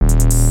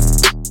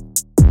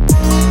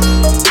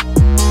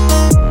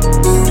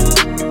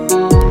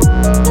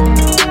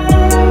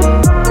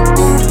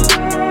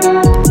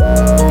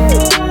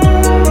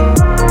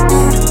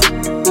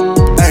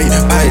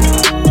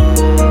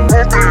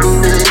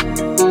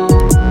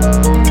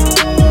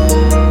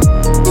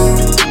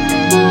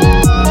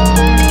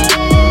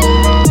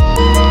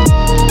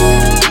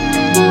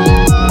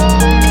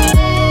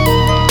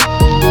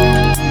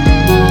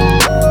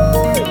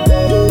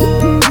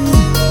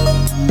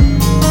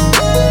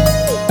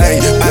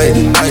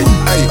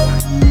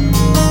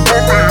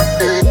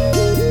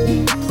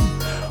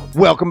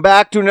Welcome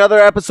back to another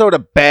episode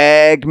of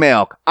Bagged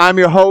Milk. I'm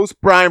your host,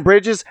 Brian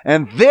Bridges,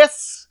 and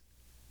this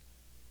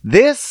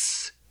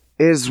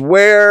is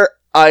where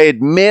I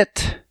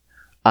admit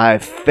I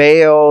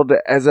failed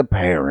as a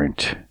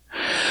parent.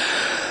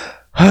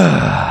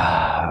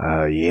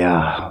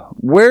 Yeah.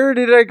 Where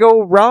did I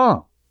go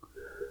wrong?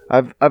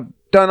 I've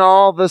done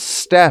all the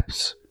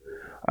steps.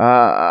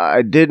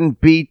 I didn't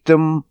beat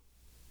them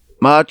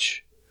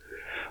much.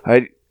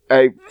 I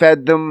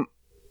fed them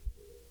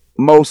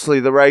mostly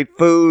the right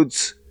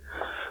foods.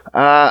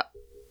 I've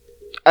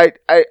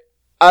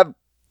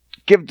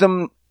given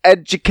them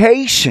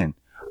education.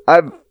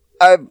 I've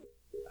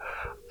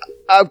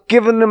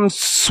given them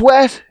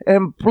sweat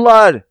and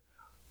blood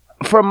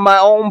from my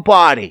own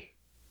body.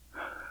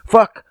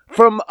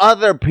 From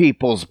other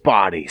people's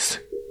bodies.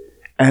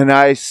 And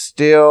I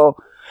still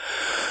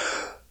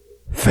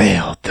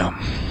failed them.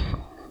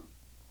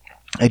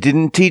 I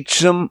didn't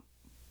teach them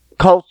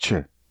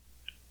culture.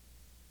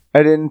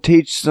 I didn't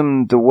teach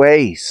them the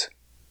ways.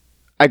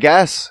 I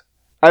guess.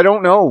 I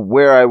don't know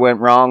where I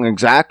went wrong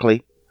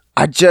exactly.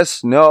 I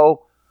just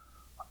know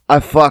I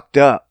fucked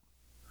up.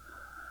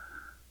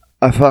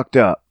 I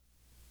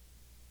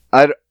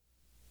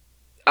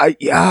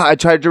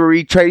tried to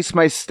retrace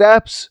my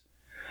steps.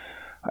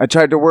 I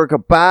tried to work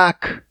it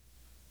back.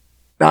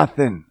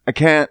 Nothing. I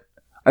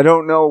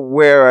don't know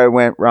where I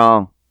went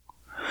wrong.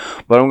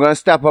 But I'm going to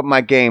step up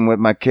my game with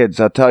my kids,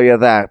 I'll tell you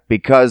that.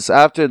 Because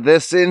after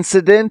this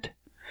incident,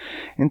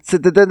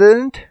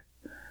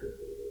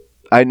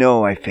 I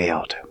know I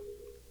failed.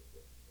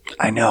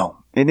 I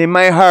know. And in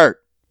my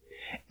heart,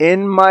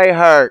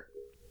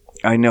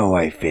 I know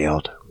I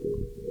failed.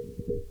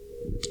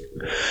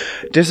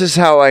 This is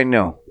how I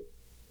know.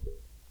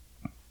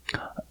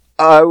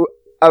 I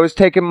was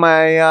taking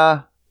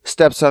my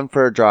stepson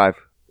for a drive.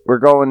 We're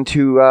going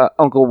to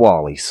Uncle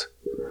Wally's.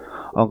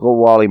 Uncle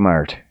Wally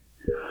Mart.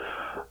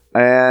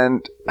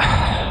 And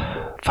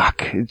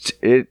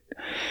it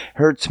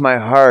hurts my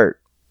heart.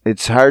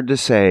 It's hard to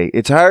say.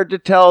 It's hard to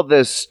tell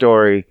this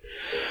story.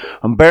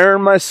 I'm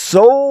bearing my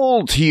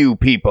soul to you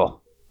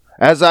people,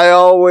 as I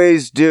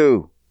always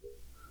do.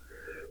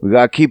 We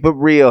gotta keep it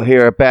real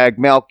here at Bagged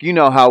Milk. You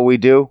know how we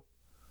do.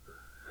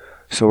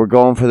 So we're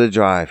going for the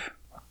drive.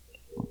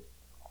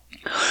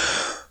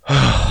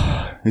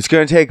 It's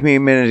gonna take me a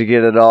minute to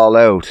get it all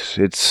out.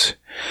 It's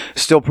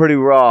still pretty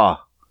raw.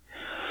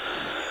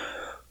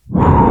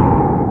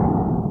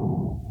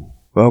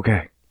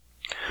 Okay.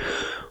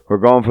 We're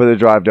going for the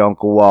drive to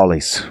Uncle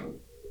Wally's.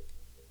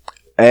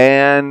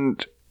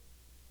 And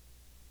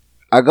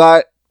I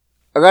got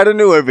a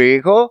newer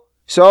vehicle,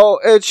 so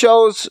it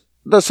shows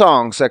the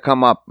songs that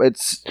come up.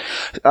 It's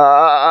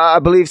I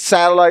believe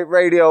satellite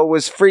radio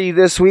was free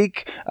this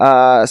week.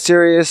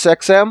 Sirius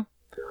XM.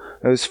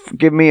 It was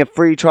giving me a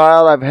free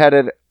trial. I've had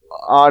it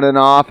on and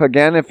off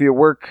again. If you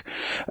work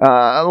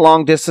a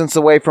long distance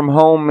away from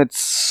home,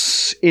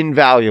 it's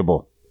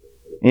invaluable.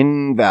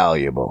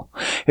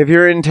 If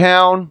you're in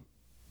town,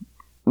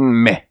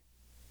 meh.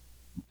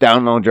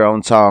 Download your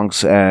own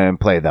songs and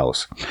play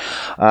those.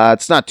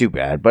 It's not too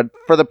bad, but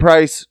for the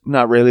price,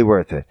 not really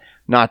worth it.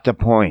 Not the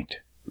point.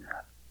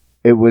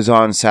 It was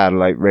on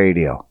satellite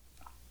radio.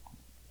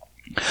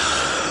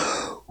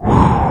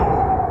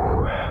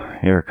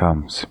 Here it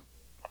comes.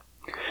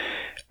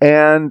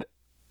 And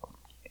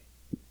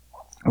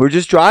we're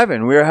just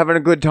driving. We were having a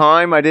good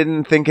time. I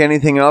didn't think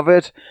anything of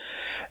it.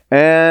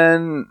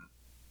 And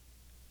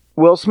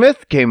Will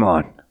Smith came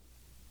on.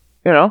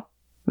 You know,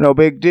 no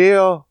big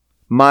deal.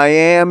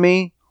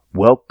 Miami.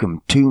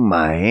 Welcome to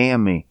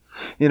Miami.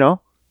 You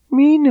know.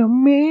 Mino,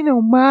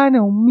 mino,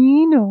 mano,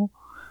 mino.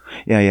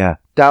 Yeah.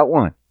 That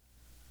one.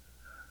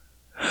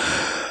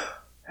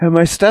 And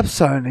my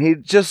stepson, he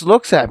just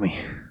looks at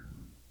me.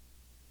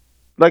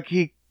 Like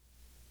he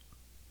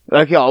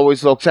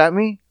always looks at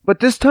me. But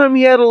this time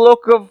he had a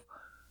look of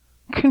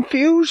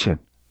confusion.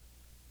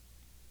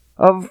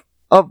 Of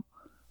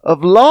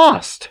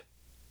lost.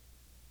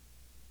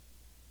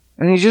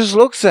 And he just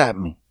looks at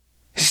me.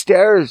 He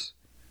stares.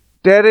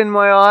 Dead in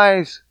my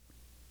eyes.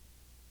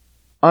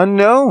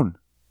 Unknown.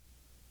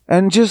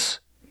 And just,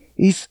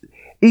 he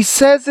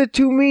says it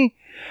to me.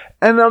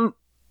 And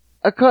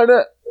I kind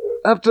of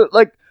have to,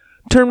 like,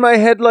 turn my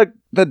head like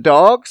the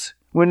dogs.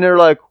 When they're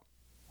like,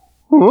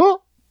 huh?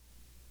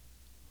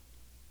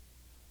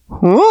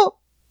 Huh?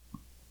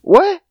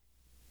 What?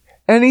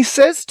 And he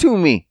says to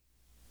me,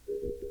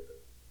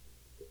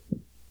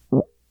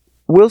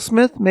 Will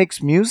Smith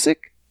makes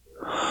music?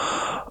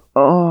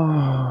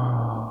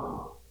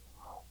 Oh,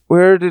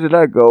 where did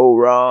I go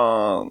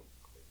wrong?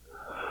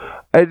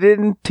 I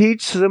didn't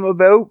teach them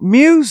about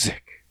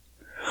music.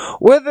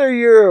 Whether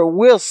you're a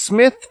Will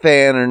Smith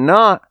fan or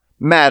not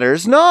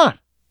matters not.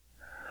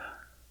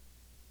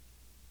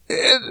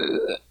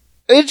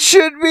 It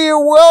should be a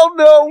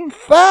well-known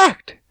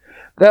fact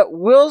that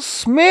Will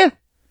Smith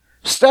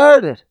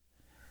started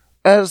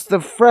as the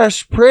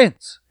Fresh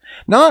Prince,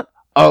 not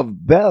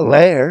of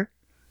Bel-Air,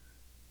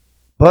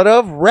 but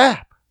of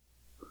rap.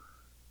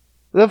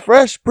 The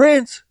Fresh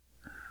Prince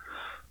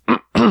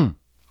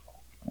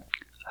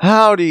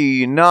How do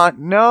you not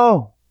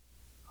know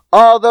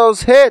all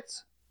those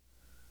hits?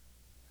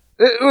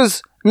 It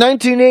was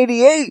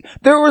 1988.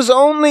 There was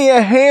only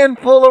a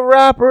handful of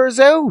rappers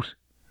out.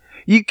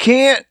 You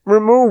can't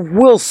remove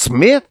Will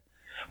Smith,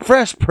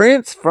 Fresh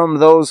Prince from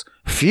those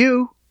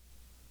few.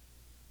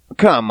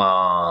 Come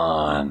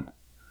on.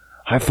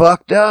 I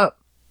fucked up.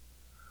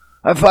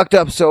 I fucked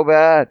up so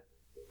bad.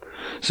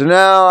 So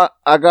now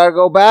I gotta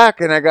go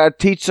back and I gotta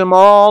teach them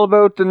all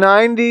about the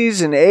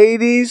 90s and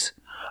 80s.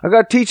 I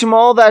gotta teach them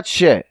all that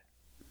shit.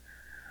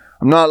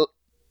 I'm not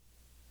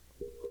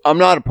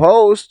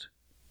opposed.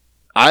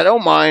 I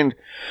don't mind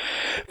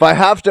if I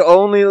have to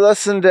only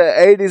listen to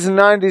 80s and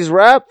 90s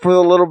rap for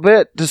a little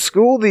bit to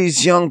school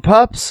these young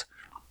pups.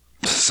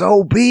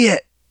 So be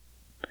it.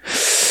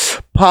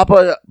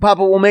 Papa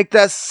will make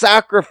that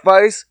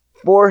sacrifice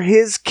for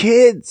his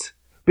kids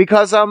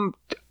because I'm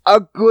a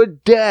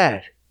good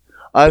dad.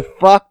 I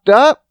fucked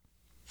up.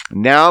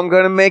 Now I'm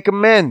going to make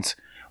amends.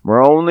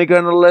 We're only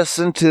going to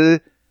listen to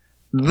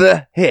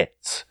the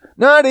hits.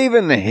 Not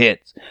even the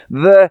hits.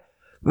 The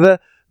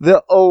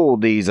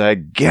oldies, I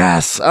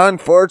guess.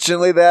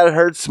 Unfortunately, that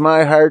hurts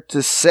my heart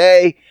to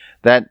say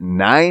that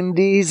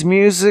 90s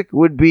music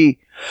would be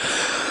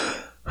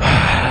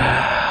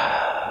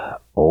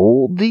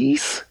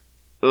oldies?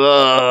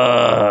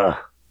 Ugh.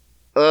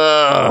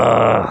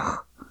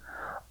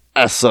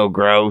 That's so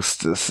gross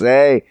to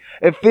say.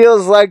 It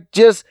feels like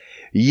just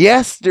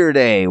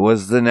yesterday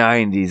was the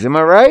 90s. Am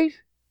I right?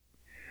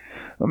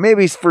 Well,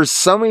 maybe for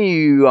some of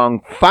you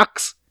young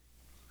fucks,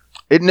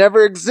 it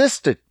never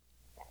existed.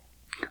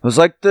 It was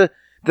like the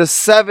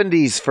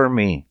 70s for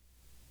me.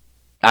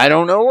 I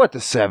don't know what the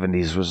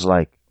 70s was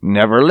like.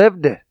 Never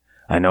lived it.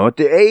 I know what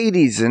the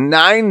 80s and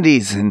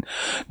 90s and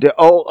the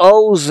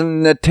 00s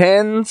and the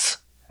 10s.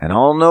 And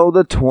I'll know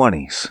the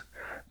 20s.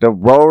 The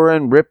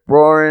roaring,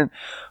 rip-roaring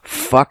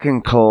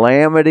fucking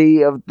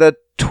calamity of the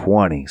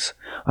 20s.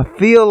 I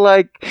feel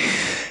like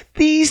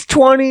these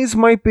 20s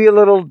might be a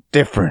little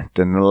different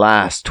than the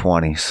last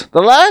 20s.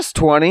 The last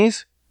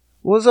 20s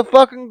was a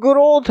fucking good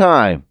old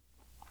time.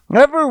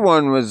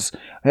 Everyone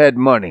had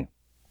money.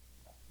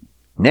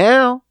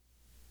 Now,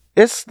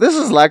 this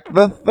is like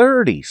the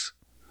 30s.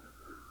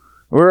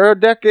 We're a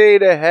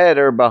decade ahead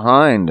or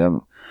behind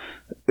them.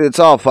 It's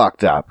all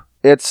fucked up.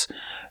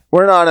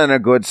 We're not in a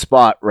good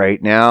spot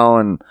right now,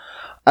 and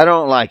I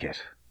don't like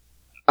it.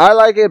 I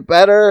like it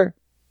better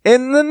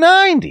in the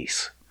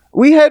 90s.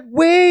 We had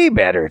way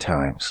better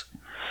times.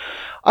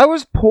 I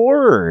was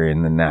poorer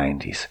in the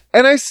 90s,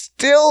 and I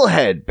still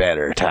had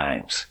better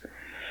times.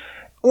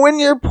 When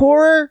you're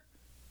poorer,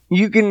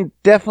 you can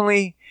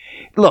definitely...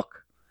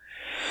 Look,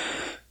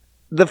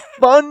 the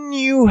fun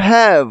you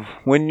have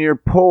when you're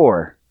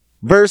poor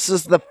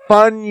versus the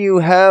fun you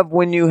have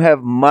when you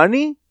have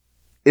money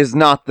is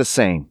not the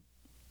same.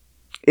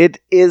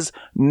 It is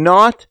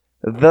not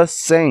the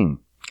same.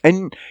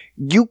 And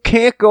you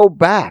can't go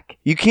back.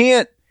 You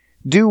can't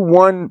do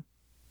one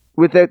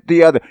without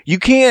the other. You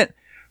can't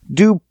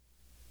do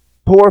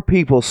poor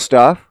people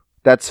stuff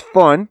that's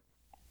fun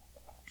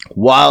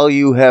while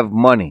you have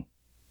money.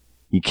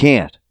 You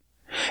can't.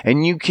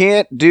 And you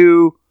can't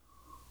do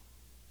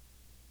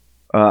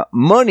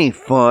money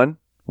fun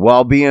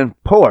while being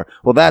poor.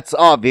 Well, that's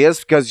obvious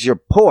because you're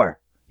poor.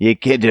 You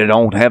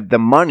don't have the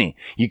money.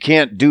 You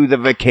can't do the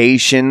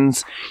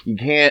vacations. You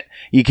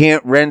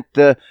can't rent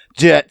the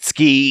jet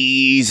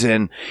skis,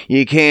 and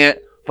you can't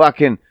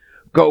fucking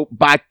go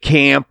buy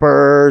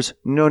campers.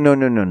 No.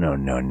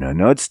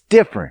 It's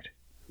different.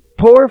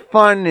 Poor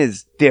fun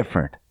is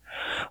different.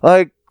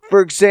 Like, for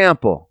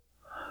example,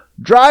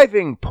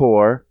 driving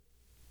poor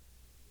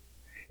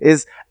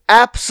is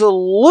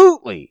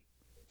absolutely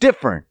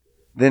different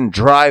than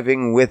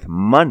driving with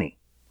money.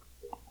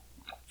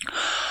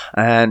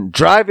 And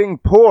driving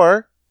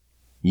poor,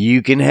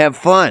 you can have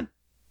fun.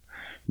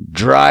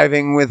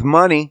 Driving with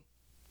money,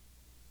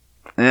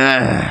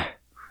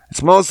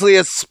 it's mostly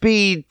a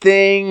speed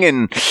thing,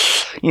 and,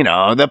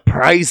 the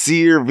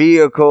pricier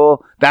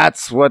vehicle,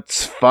 that's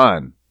what's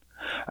fun.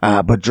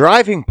 But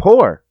driving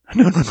poor,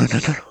 no.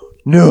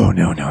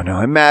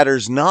 It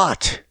matters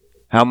not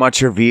how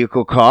much your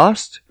vehicle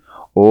cost,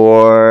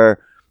 or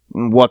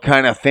what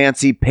kind of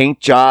fancy paint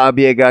job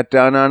you got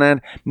done on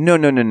it.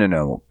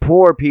 No.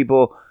 Poor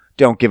people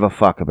don't give a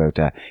fuck about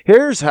that.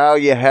 Here's how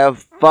you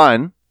have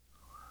fun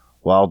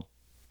while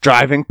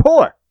driving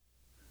poor.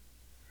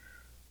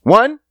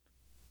 One,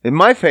 and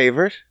my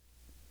favorite,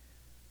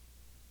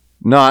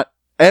 not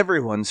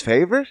everyone's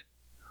favorite,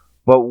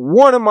 but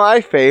one of my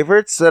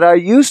favorites that I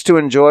used to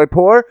enjoy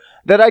poor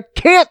that I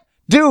can't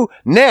do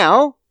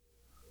now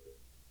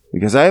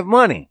because I have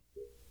money.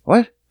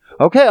 What?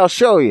 Okay, I'll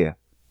show you.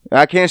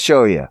 I can't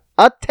show you.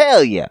 I'll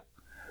tell you.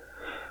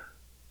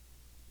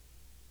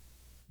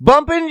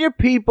 Bumping your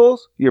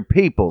peoples, your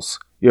friends',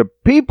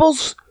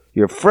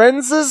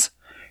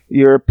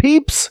 your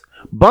peeps,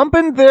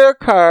 bumping their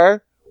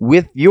car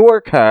with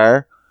your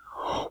car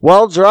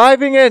while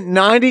driving at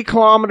 90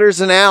 kilometers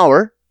an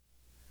hour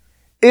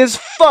is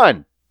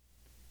fun.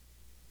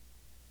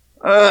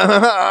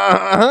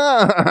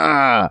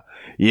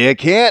 You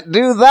can't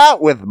do that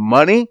with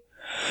money.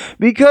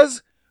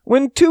 Because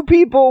when two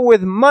people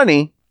with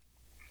money,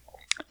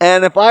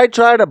 and if I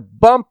try to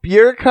bump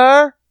your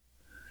car,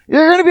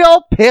 you're going to be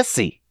all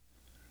pissy.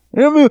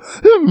 Hey man,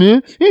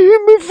 you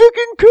hit my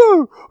fucking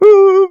car.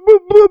 Blah,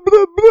 blah,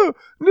 blah, blah.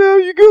 Now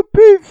you got to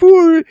pay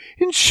for it.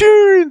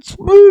 Insurance.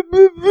 Blah,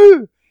 blah, blah.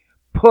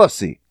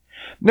 Pussy.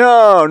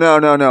 No.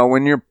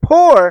 When you're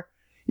poor,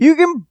 you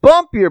can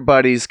bump your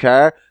buddy's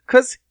car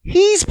because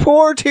he's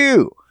poor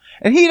too.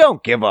 And he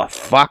don't give a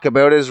fuck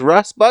about his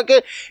rust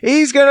bucket.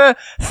 He's going to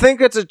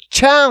think it's a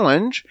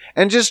challenge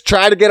and just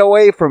try to get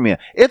away from you.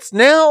 It's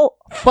now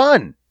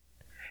fun.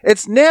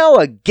 It's now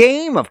a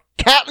game of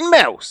cat and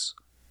mouse.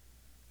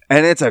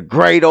 And it's a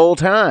great old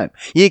time.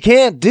 You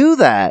can't do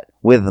that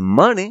with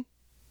money.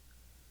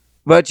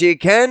 But you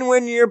can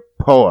when you're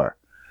poor.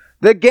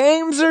 The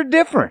games are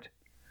different.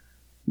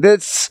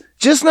 That's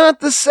just not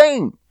the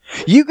same.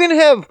 You can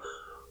have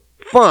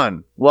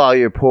fun while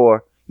you're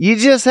poor. You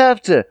just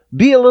have to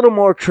be a little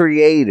more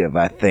creative,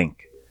 I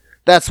think.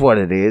 That's what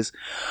it is.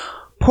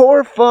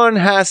 Poor fun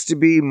has to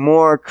be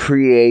more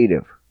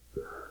creative.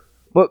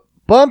 But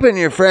bumping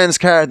your friend's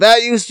car,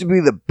 that used to be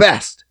the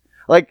best.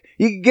 Like,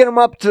 you could get him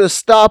up to the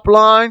stop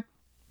line,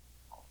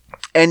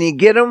 and you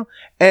get him,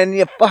 and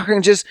you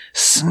fucking just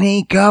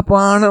sneak up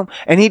on him,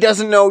 and he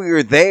doesn't know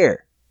you're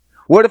there.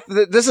 What if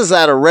this is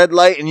at a red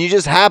light, and you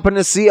just happen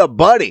to see a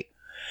buddy?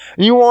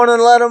 You want to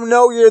let him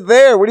know you're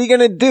there. What are you going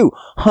to do?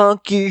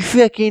 Honk your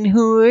fucking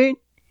horn?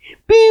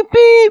 Beep,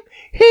 beep.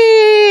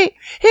 Hey,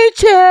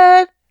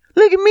 Chad.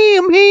 Look at me,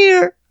 I'm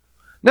here.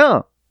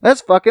 No,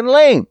 that's fucking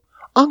lame.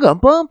 I'm going to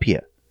bump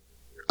you.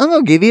 I'm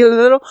going to give you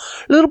a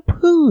little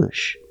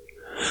push.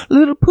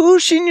 Little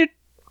push in your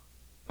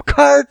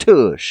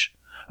cartouche.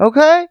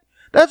 Okay?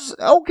 That's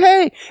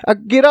okay. I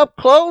get up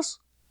close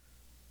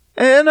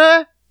and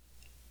I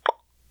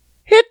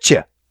hit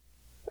you.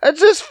 That's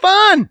just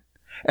fun.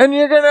 And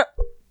you're gonna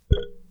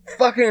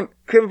fucking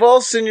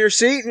convulse in your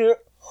seat and you're,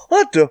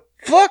 what the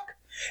fuck?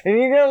 And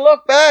you're gonna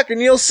look back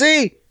and you'll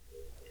see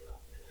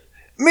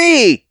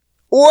me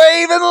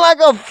waving like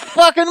a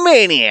fucking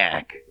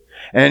maniac.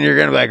 And you're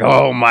going to be like,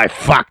 oh my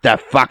fuck,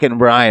 that fucking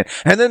Brian.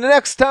 And then the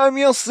next time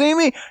you'll see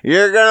me,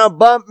 you're going to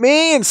bump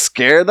me and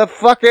scare the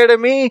fuck out of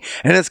me.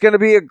 And it's going to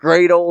be a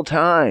great old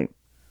time.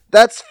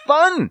 That's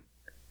fun.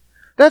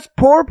 That's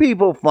poor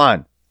people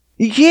fun.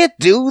 You can't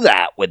do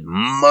that with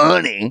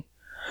money.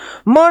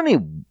 Money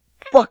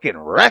fucking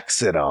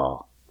wrecks it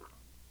all.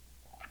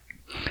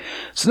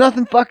 It's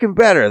nothing fucking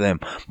better than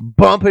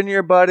bumping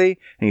your buddy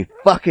and he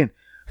fucking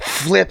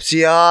flips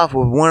you off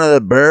with one of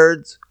the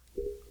birds.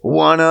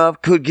 One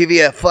of could give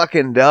you a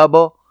fucking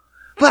double.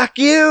 Fuck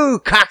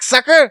you,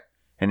 cocksucker.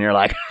 And you're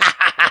like, ha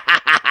ha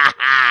ha ha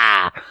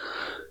ha.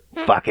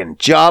 Fucking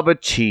job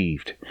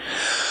achieved.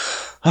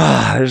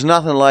 There's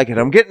nothing like it.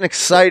 I'm getting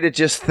excited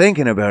just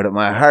thinking about it.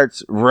 My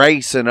heart's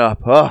racing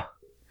up. Oh,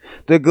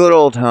 the good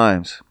old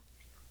times.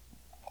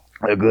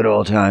 The good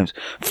old times.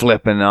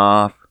 Flipping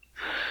off.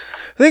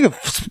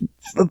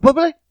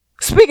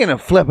 Speaking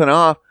of flipping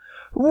off,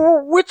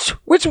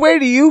 which way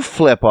do you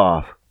flip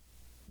off?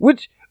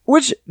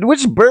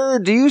 Which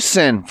bird do you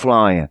send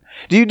flying?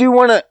 Do you do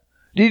one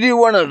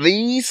of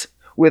these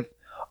with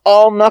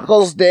all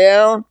knuckles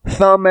down,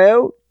 thumb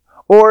out?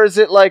 Or is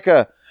it like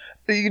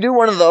do you do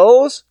one of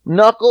those?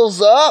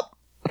 Knuckles up,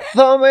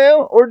 thumb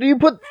out? Or do you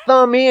put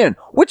thumb in?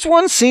 Which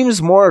one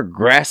seems more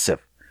aggressive?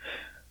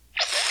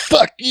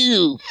 Fuck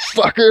you,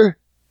 fucker.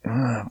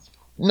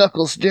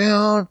 Knuckles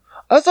down.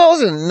 I thought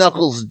it was a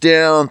knuckles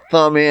down,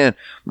 thumb in.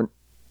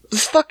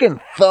 This fucking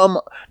thumb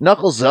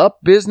knuckles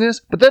up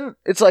business, but then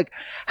it's like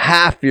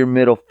half your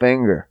middle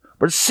finger.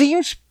 But it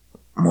seems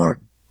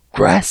more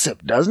aggressive,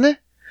 doesn't it?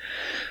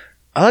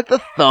 I like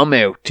the thumb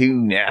out too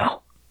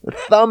now. The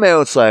thumb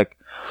out's like,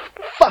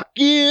 fuck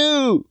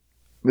you.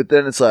 But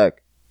then it's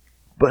like,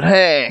 but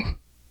hang,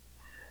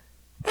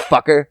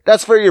 fucker.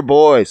 That's for your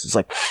boys. It's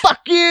like,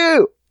 fuck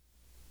you.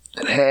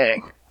 And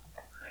hang.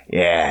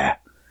 Yeah.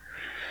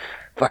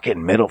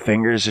 Fucking middle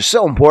fingers are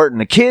so important.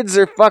 The kids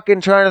are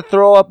fucking trying to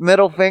throw up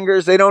middle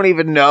fingers. They don't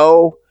even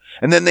know.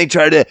 And then they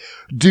try to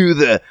do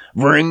the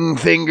ring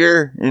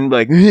finger and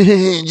like,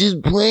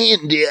 just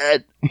playing,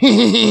 Dad.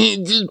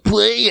 Just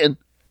playing.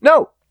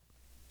 No.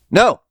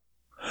 No.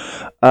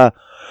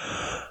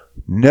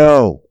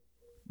 No.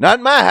 Not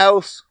in my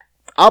house.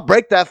 I'll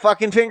break that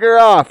fucking finger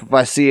off if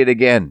I see it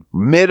again.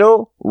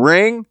 Middle,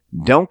 ring,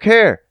 don't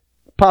care.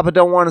 Papa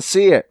don't want to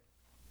see it.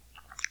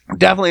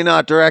 Definitely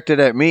not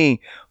directed at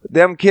me.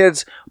 Them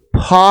kids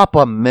pop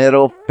a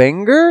middle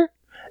finger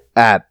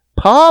at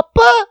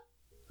Papa?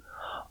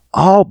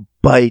 I'll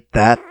bite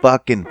that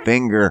fucking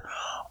finger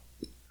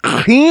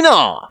clean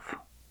off.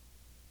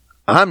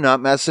 I'm not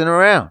messing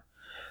around.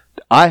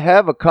 I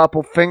have a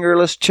couple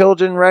fingerless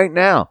children right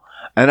now,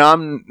 and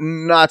I'm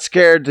not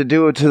scared to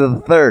do it to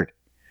the third.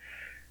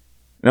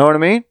 You know what I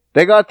mean?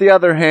 They got the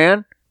other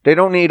hand. They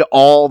don't need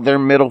all their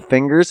middle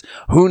fingers.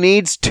 Who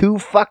needs two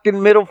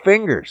fucking middle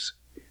fingers?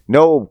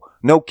 No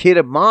kid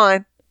of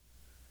mine.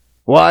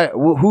 Why?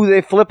 Who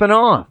they flipping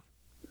off?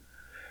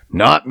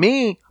 Not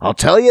me, I'll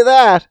tell you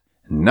that.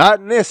 Not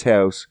in this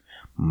house.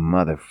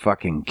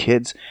 Motherfucking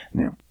kids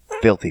and their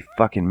filthy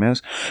fucking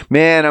mouths.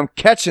 Man, I'm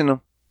catching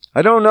them.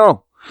 I don't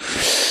know.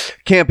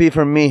 Can't be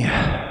from me.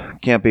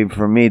 Can't be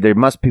from me. They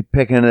must be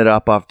picking it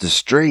up off the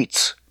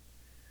streets.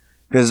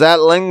 Because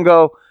that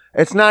lingo,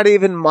 it's not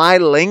even my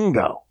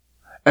lingo.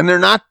 And they're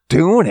not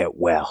doing it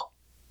well.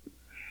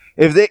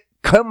 If they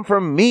come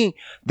from me,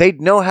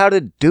 they'd know how to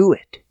do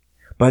it.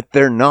 But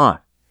they're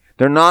not.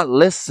 They're not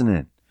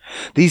listening.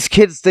 These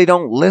kids, they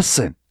don't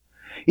listen.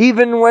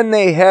 Even when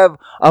they have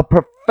a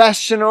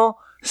professional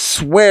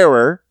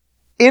swearer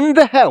in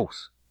the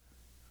house.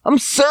 I'm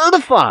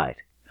certified.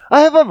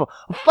 I have a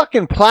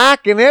fucking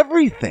plaque and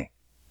everything.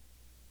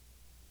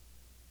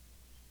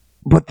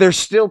 But they're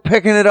still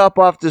picking it up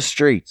off the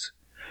streets.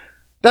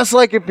 That's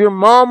like if your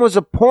mom was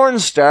a porn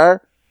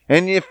star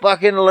and you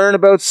fucking learn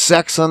about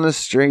sex on the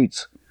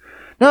streets.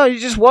 No, you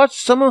just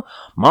watch some of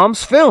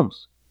mom's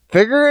films.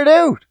 Figure it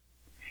out.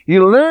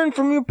 You learn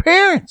from your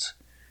parents.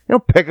 You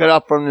don't pick it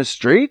up from the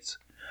streets.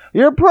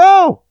 You're a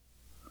pro.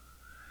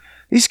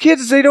 These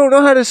kids, they don't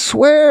know how to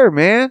swear,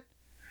 man.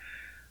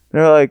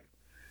 They're like,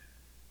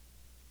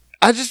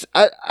 I just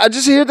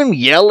hear them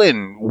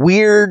yelling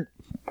weird.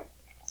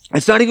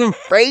 It's not even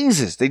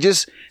phrases. They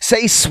just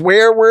say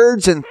swear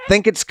words and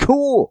think it's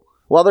cool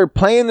while they're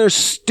playing their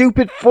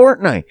stupid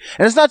Fortnite.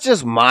 And it's not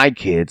just my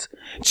kids.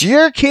 It's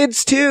your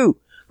kids too.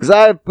 Because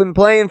I've been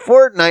playing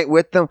Fortnite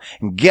with them.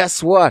 And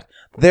guess what?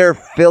 They're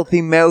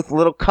filthy mouth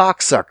little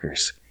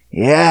cocksuckers.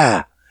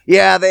 Yeah.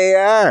 Yeah, they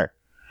are.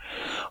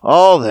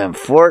 All them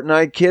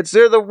Fortnite kids,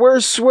 they're the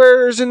worst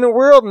swearers in the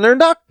world. And they're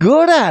not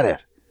good at it.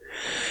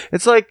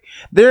 It's like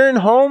they're in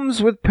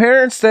homes with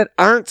parents that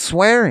aren't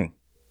swearing.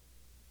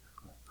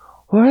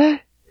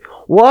 What?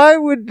 Why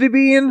would they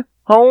be in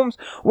homes?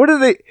 What are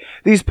they?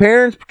 These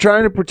parents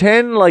trying to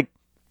pretend like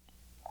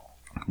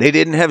they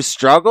didn't have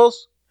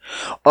struggles?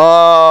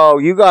 Oh,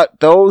 you got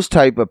those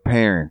type of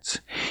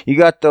parents. You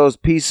got those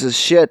pieces of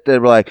shit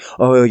that were like,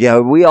 oh yeah,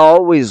 we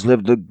always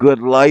lived a good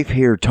life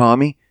here,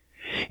 Tommy.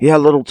 Yeah,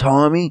 little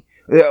Tommy.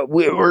 Yeah,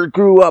 we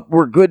grew up.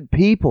 We're good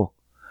people.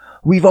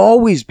 We've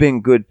always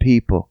been good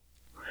people.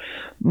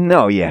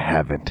 No, you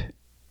haven't.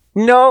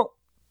 No,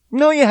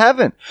 you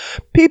haven't.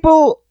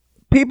 People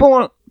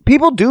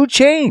do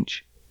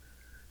change.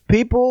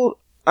 People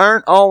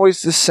aren't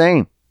always the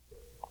same.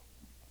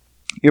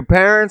 Your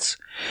parents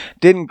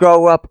didn't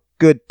grow up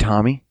good,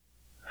 Tommy.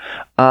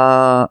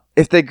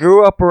 If they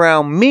grew up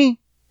around me,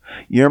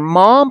 your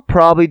mom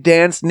probably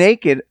danced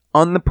naked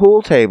on the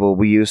pool table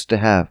we used to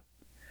have.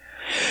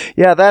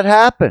 Yeah, that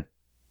happened.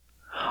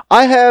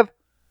 I have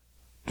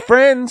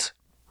friends.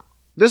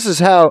 This is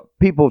how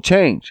people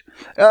change.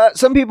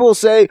 Some people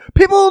say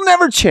people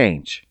never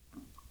change.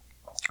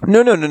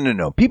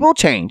 No. People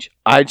change.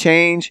 I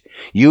change.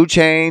 You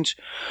change.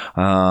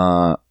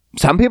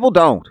 Some people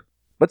don't.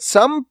 But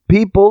some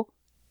people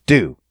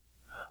do.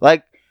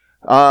 Like,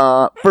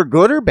 for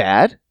good or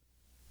bad.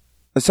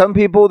 Some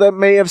people that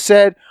may have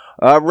said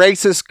a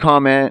racist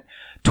comment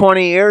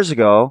 20 years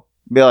ago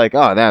be like,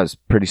 oh, that was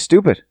pretty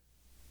stupid.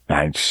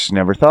 I just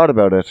never thought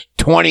about it.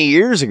 20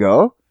 years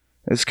ago,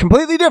 it's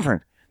completely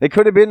different. They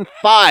could have been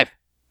 5.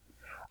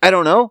 I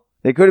don't know.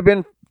 They could have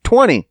been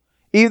 20.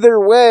 Either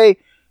way,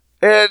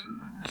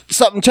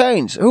 something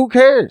changed. Who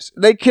cares?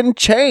 They can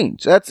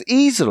change. That's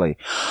easily.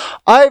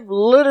 I've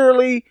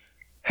literally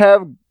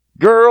have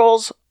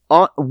girls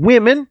on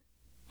women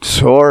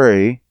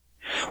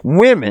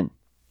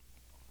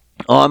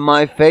on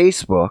my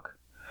Facebook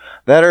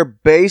that are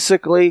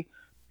basically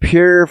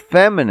pure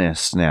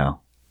feminists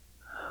now.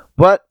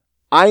 But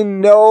I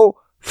know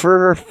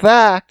for a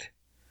fact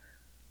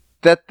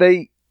that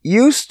they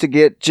used to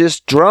get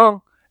just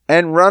drunk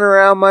and run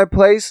around my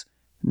place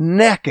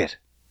naked.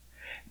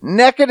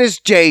 Naked as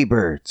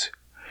jaybirds.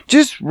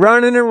 Just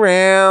running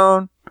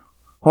around,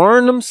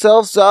 whoring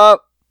themselves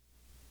up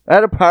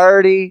at a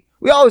party.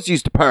 We always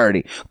used to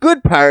party.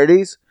 Good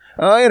parties.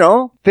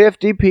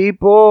 50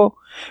 people,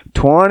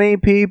 20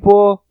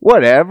 people,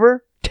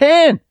 whatever.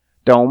 10.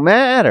 Don't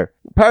matter.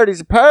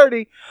 Party's a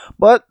party,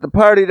 but the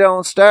party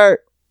don't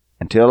start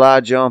until I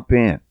jump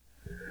in.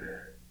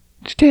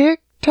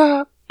 Tick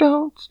tock,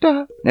 don't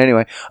stop.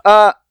 Anyway,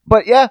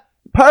 but yeah,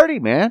 party,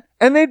 man.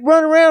 And they'd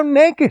run around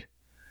naked.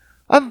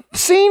 I've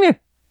seen it.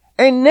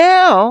 And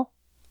now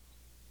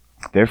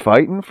they're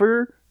fighting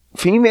for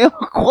female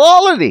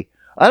equality.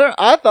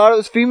 I thought it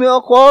was female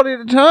equality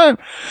at the time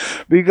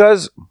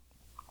because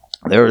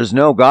there was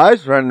no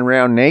guys running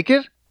around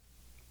naked.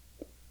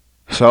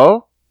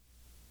 So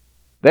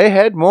they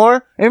had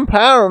more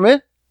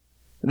empowerment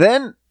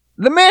than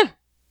the men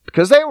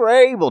because they were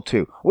able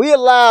to. We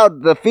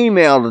allowed the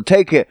female to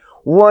take it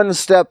one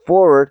step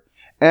forward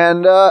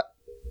and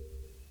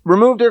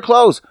remove their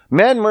clothes.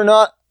 Men were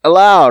not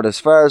allowed, as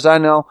far as I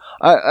know.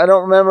 I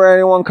don't remember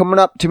anyone coming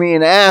up to me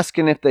and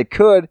asking if they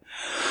could.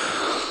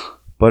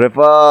 But if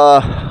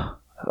a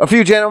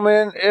few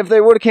gentlemen, if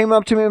they would have came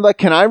up to me and like,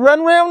 can I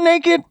run around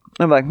naked?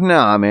 I'm like,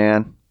 nah,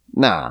 man.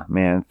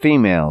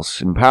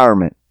 Females,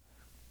 empowerment.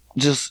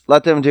 Just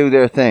let them do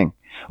their thing.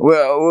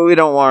 We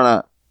don't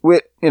want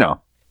to,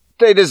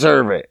 they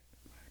deserve it.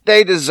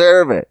 They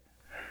deserve it.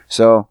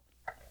 So,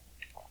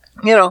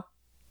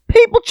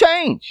 people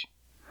change.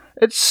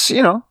 It's,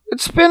 it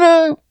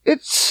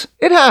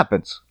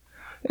happens.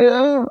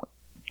 The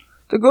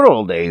good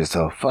old days,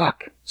 though,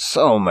 fuck.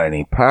 So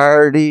many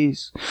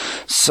parties.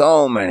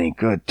 So many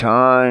good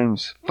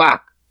times.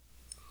 Fuck.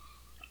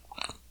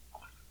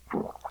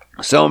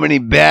 So many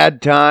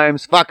bad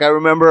times. Fuck, I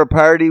remember a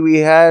party we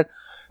had.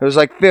 There was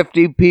like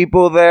 50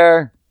 people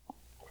there.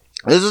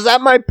 This is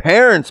at my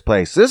parents'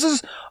 place. This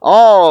is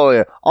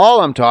all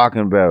I'm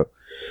talking about.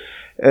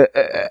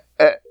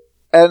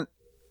 And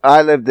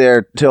I lived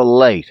there till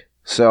late.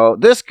 So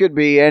this could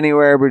be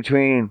anywhere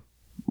between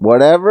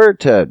whatever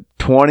to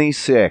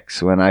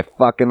 26 when I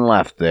fucking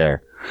left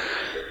there.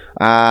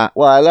 I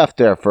left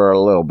there for a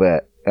little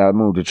bit. I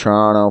moved to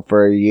Toronto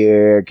for a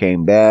year,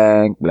 came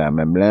back, blah,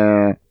 blah,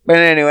 blah. But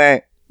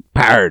anyway,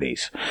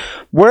 parties.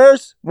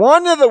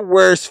 One of the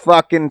worst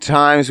fucking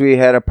times we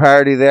had a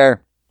party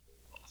there.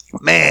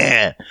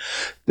 Man,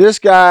 this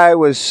guy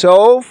was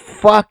so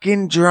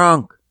fucking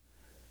drunk.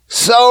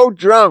 So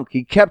drunk.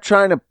 He kept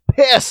trying to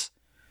piss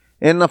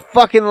in the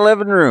fucking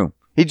living room.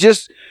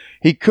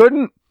 He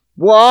couldn't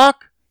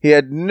walk. He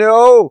had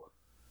no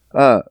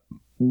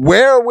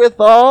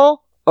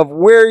wherewithal of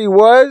where he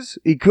was.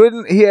 He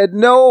had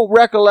no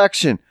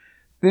recollection.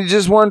 He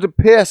just wanted to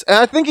piss. And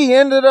I think he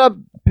ended up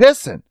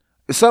pissing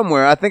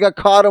somewhere. I think I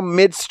caught him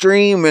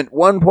midstream at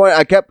one point.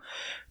 I kept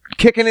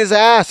kicking his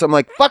ass. I'm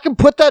like, fucking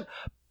put that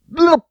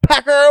little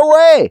pecker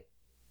away.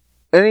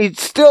 And he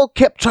still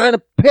kept trying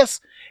to piss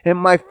in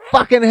my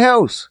fucking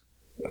house.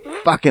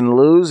 Fucking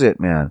lose it,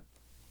 man.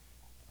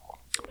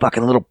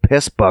 Fucking little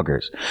piss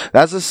buggers.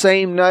 That's the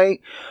same night.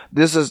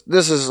 This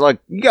is like,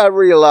 you gotta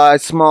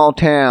realize, small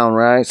town,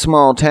 right?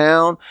 Small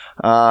town.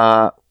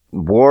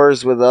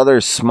 Wars with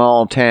other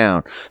small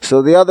town.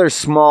 So the other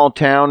small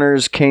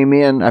towners came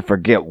in, I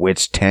forget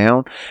which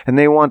town, and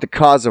they want to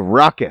cause a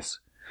ruckus.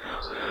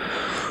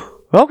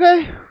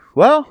 Okay,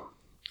 well,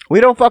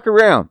 we don't fuck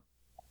around.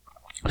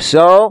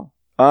 So,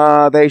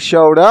 they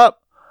showed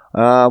up.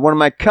 One of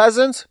my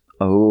cousins,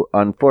 who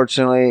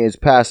unfortunately is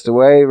passed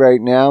away right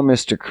now,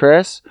 Mr.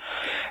 Chris,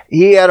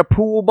 he had a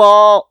pool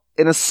ball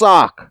in a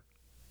sock.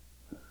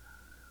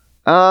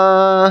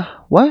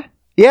 What?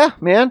 Yeah,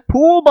 man,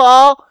 pool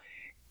ball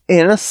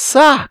in a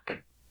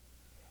sock.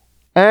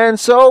 And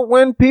so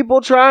when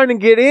people trying to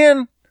get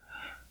in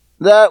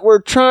that were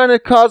trying to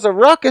cause a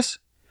ruckus,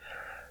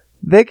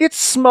 they get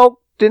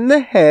smoked in the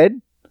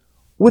head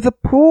with a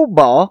pool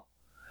ball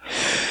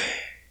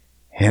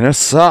in a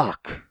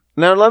sock.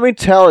 Now let me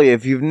tell you,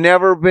 if you've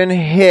never been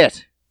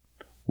hit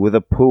with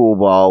a pool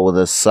ball with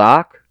a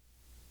sock,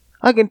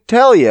 I can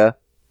tell you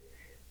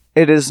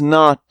it is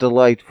not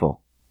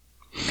delightful.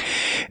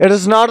 It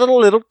is not a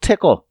little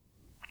tickle.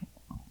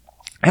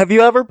 Have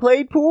you ever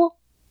played pool?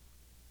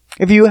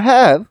 If you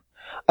have,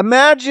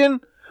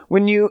 imagine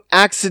when you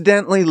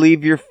accidentally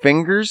leave your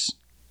fingers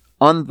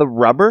on the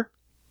rubber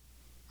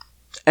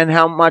and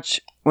how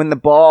much when the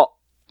ball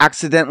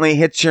accidentally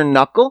hits your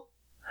knuckle,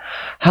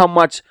 how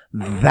much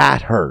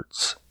that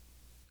hurts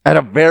at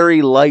a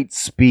very light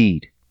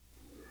speed.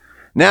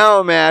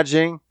 Now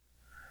imagine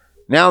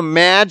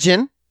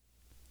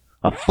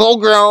a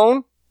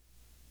full-grown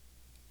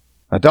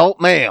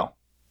adult male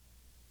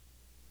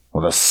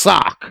with a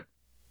sock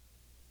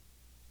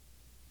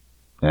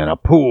and a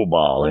pool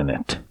ball in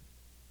it.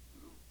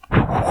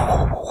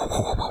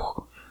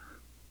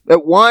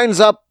 It winds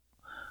up.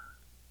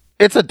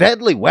 It's a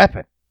deadly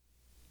weapon.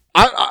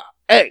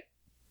 Hey,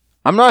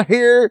 I'm not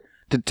here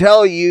to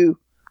tell you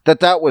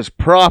that was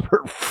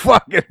proper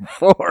fucking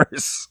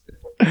force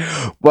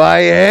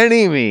by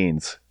any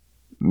means.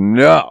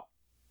 No.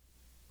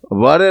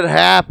 But it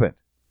happened.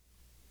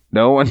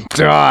 No one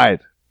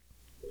died.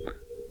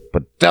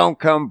 But don't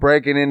come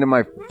breaking into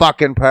my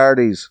fucking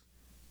parties,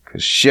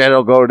 because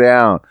shit'll go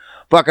down.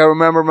 Fuck, I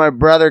remember my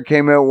brother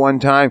came out one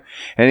time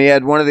and he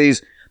had one of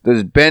those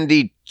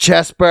bendy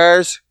chest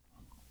bars.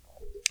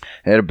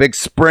 It had a big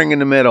spring in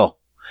the middle.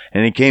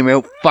 And he came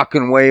out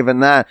fucking waving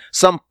that.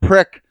 Some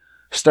prick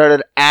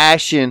started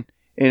ashing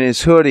in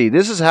his hoodie.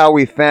 This is how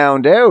we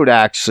found out,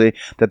 actually,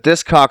 that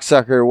this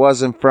cocksucker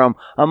wasn't from...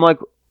 I'm like,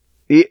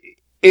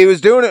 he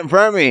was doing it in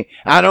front of me.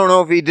 I don't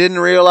know if he didn't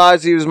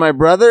realize he was my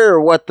brother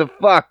or what the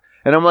fuck.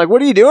 And I'm like,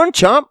 what are you doing,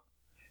 chump?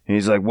 And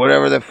he's like,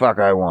 whatever the fuck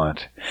I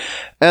want.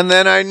 And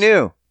then I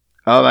knew.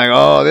 I'm like,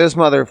 oh, this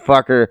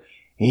motherfucker,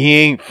 he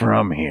ain't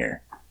from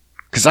here.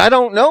 Because I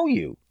don't know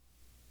you.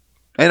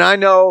 And I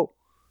know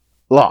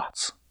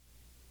lots.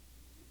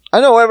 I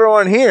know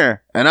everyone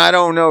here, and I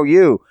don't know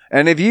you.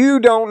 And if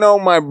you don't know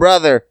my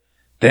brother,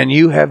 then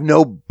you have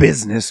no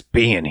business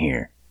being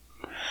here.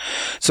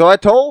 So I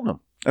told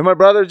him. And my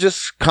brother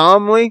just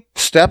calmly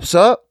steps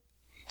up,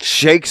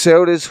 shakes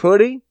out his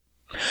hoodie,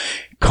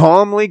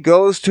 calmly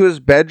goes to his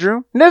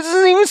bedroom, and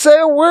doesn't even say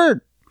a word.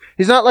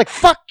 He's not like,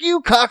 fuck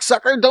you,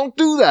 cocksucker, don't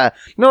do that.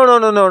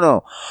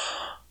 No.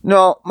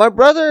 No, my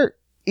brother,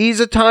 he's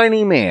a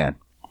tiny man.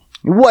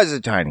 He was a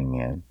tiny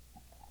man.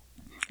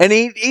 And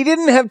he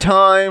didn't have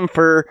time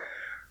for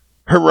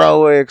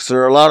heroics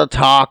or a lot of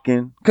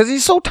talking because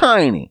he's so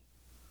tiny.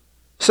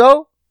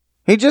 So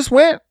he just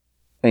went.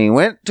 And he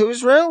went to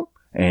his room.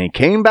 And he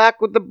came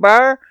back with the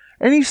bar.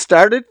 And he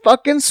started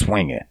fucking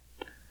swinging.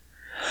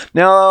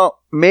 Now,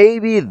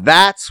 maybe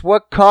that's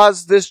what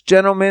caused this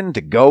gentleman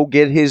to go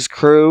get his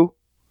crew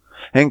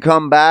and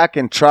come back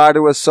and try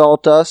to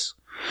assault us.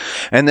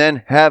 And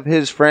then have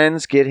his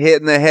friends get hit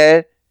in the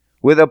head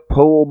with a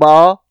pool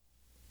ball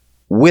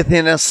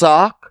within a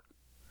sock.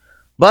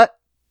 But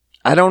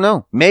I don't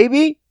know.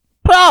 Maybe.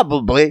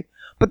 Probably.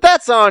 But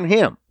that's on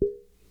him.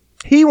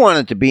 He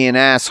wanted to be an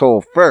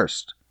asshole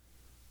first.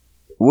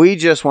 We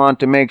just want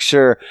to make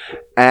sure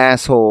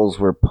assholes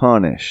were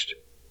punished.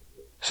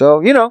 So,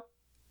 you know,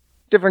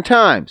 different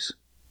times.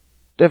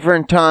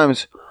 Different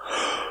times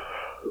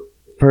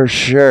for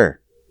sure.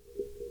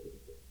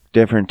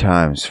 Different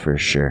times for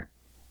sure.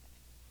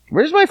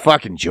 Where's my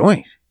fucking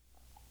joint?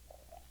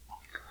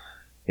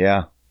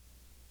 Yeah.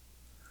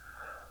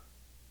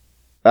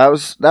 That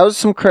was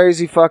some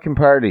crazy fucking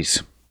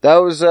parties.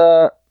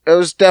 It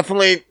was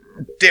definitely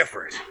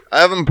different.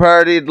 I haven't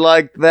partied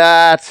like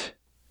that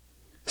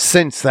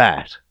since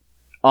that.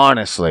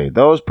 Honestly,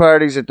 those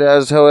parties at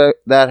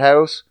that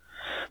house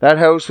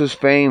was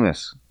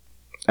famous.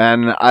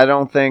 And I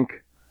don't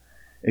think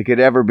it could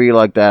ever be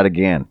like that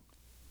again.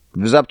 If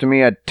it was up to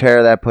me, I'd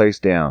tear that place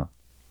down.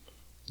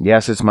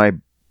 Yes, it's my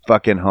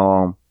fucking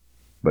home,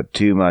 but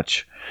too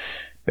much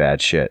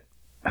bad shit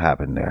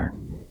happened there.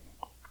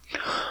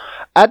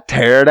 I'd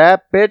tear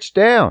that bitch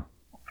down.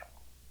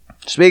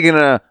 Speaking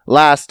of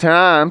last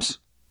times,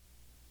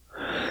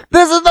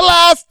 this is the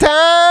last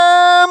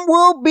time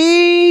we'll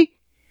be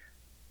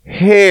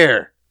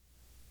here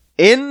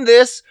in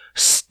this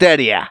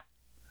studio.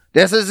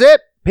 This is it,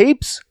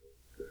 peeps.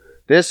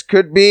 This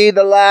could be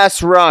the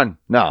last run.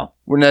 No,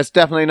 that's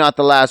definitely not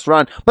the last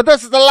run, but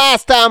this is the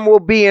last time we'll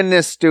be in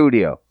this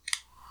studio.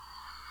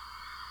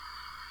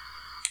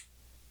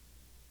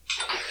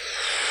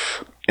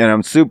 And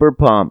I'm super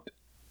pumped.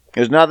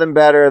 There's nothing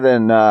better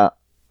than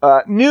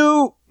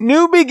new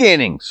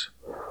beginnings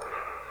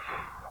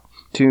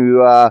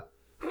to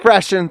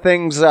freshen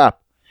things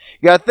up.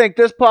 You gotta think,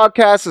 this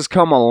podcast has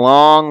come a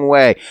long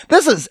way.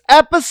 This is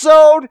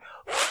episode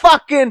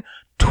fucking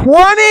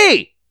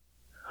 20!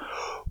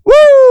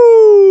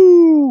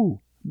 Woo!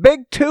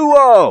 Big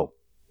 2-0.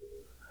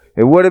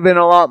 It would have been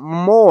a lot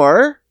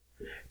more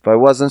if I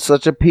wasn't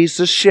such a piece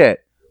of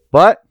shit.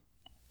 But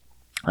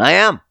I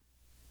am.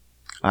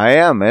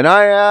 And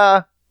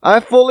I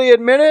fully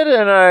admit it,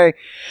 and I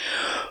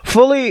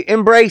fully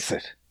embrace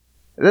it.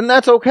 Then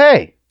that's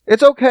okay.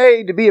 It's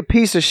okay to be a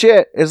piece of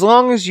shit as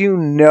long as you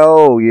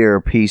know you're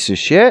a piece of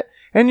shit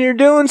and you're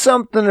doing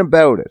something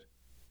about it.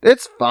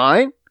 It's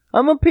fine.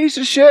 I'm a piece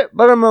of shit,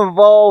 but I'm an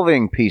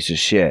evolving piece of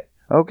shit.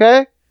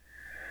 Okay?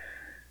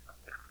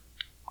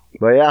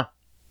 But yeah.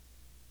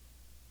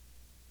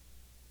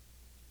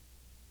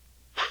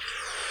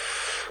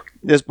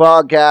 This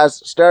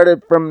podcast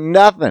started from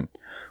nothing.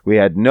 We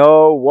had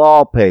no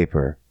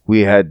wallpaper.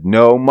 We had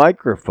no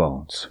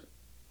microphones.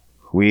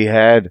 We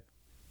had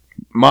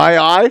my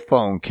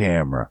iPhone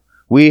camera.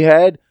 We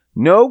had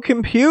no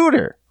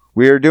computer.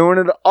 We were doing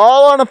it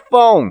all on a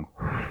phone.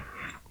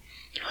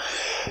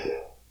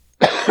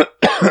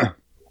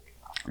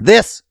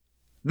 This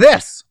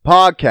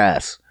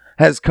podcast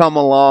has come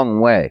a long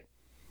way.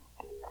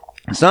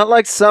 It's not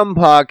like some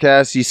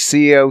podcasts you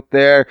see out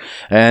there,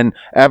 and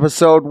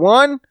episode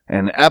 1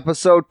 and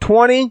episode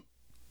 20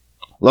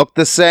 look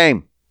the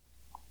same.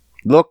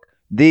 Look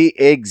the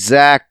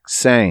exact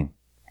same.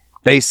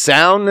 They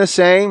sound the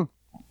same.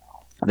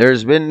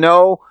 There's been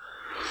no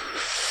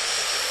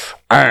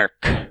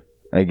arc,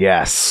 I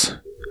guess.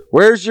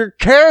 Where's your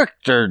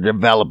character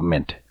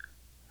development?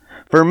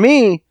 For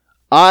me,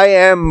 I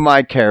am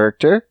my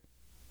character,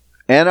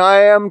 and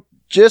I am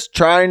just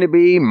trying to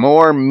be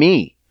more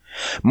me.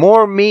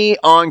 More me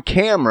on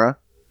camera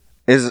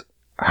is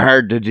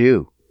hard to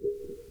do.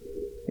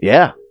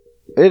 Yeah,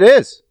 it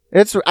is.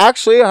 It's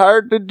actually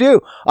hard to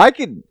do. I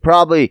could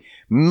probably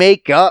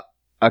make up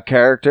a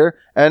character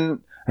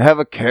and have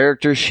a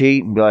character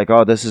sheet and be like,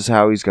 oh, this is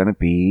how he's going to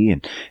be.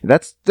 And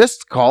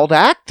that's called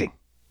acting.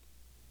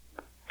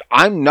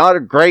 I'm not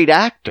a great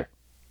actor.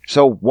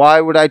 So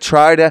why would I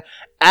try to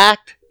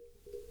act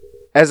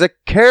as a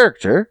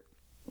character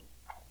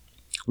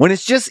when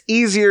it's just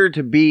easier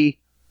to be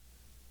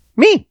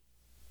me?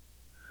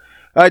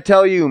 I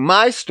tell you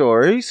my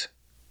stories,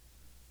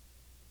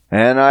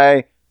 and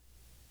I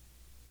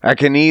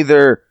can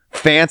either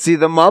fancy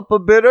them up a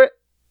bit,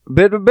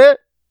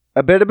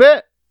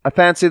 I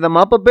fancy them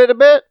up a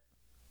bit,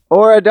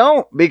 or I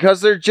don't,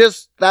 because they're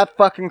just that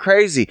fucking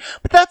crazy.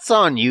 But that's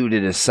on you to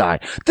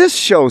decide. This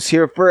show's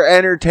here for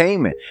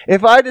entertainment.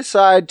 If I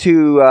decide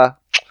to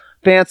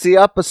fancy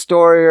up a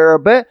story or a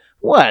bit,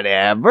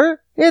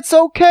 whatever. It's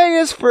okay,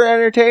 it's for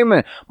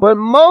entertainment. But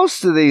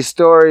most of these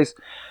stories,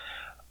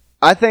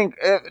 I think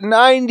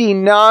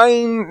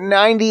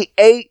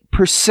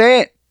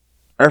 98%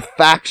 are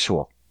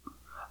factual.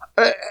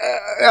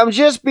 I'm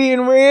just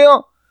being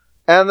real,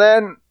 and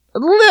then a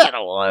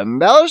little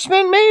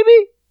embellishment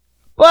maybe,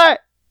 but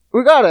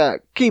we gotta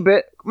keep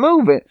it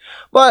moving.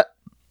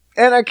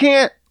 And I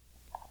can't,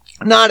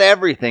 not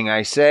everything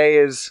I say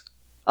is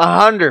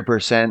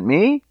 100%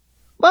 me,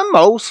 but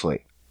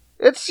mostly.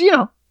 It's,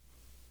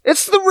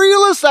 it's the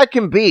realest I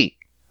can be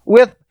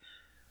with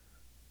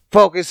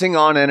focusing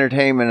on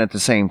entertainment at the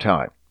same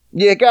time.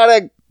 You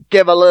gotta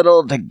give a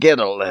little to get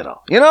a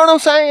little. You know what I'm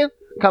saying?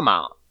 Come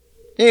on.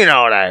 You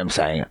know what I am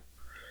saying.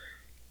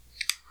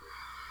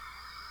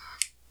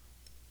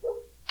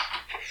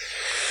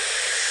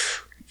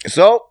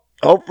 So,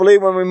 hopefully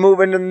when we move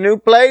into the new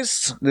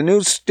place, the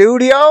new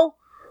studio,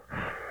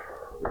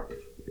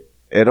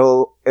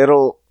 it'll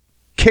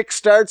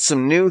kickstart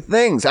some new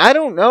things. I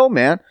don't know,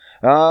 man.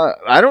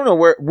 I don't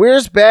know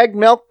where's Bagged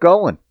Milk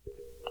going.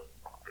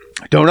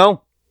 I don't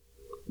know.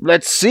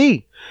 Let's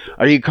see.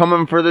 Are you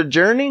coming for the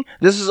journey?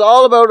 This is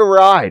all about a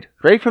ride.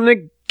 Right from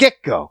the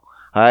get-go.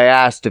 I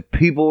asked if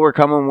people were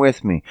coming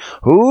with me.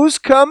 Who's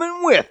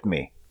coming with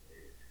me?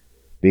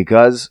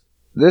 Because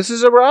this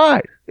is a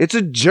ride. It's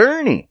a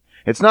journey.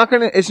 It's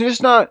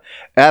just not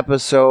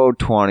episode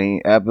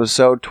 20,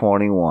 episode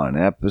 21,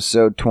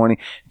 episode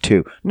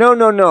 22.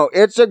 No.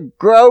 It's a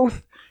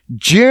growth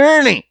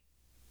journey.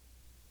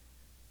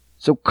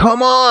 So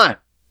come on.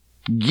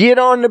 Get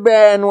on the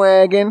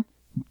bandwagon.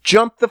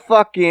 Jump the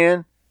fuck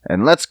in.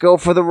 And let's go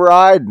for the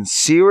ride and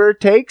see where it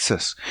takes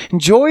us.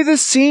 Enjoy the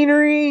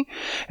scenery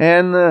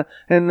and the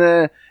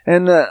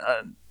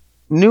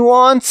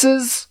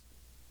nuances,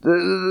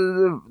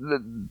 the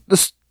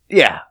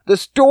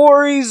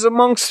stories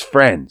amongst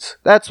friends.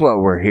 That's what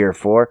we're here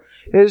for.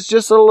 It's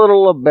just a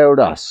little about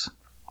us.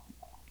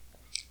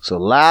 So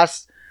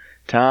last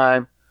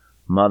time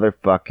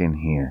motherfucking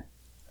here.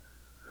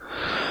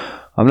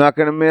 I'm not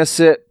gonna miss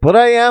it, but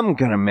I am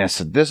gonna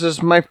miss it. This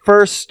is my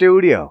first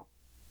studio.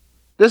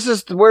 This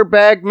is where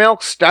Bagged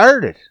Milk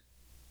started.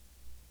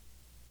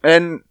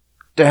 And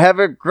to have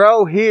it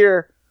grow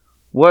here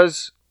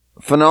was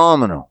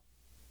phenomenal.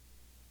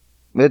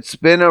 It's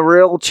been a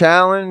real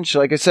challenge.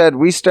 Like I said,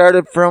 we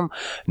started from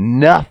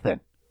nothing.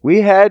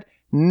 We had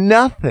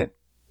nothing.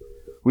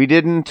 We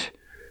didn't,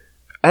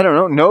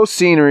 no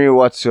scenery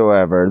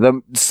whatsoever.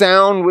 The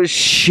sound was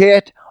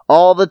shit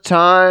all the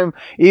time.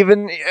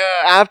 Even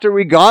after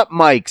we got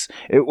mics,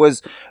 it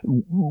was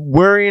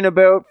worrying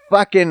about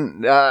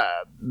fucking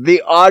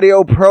the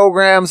audio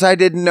programs I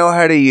didn't know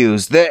how to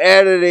use, the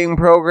editing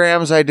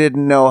programs I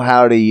didn't know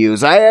how to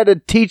use. I had to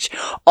teach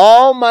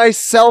all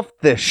myself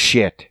this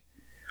shit.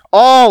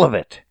 All of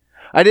it.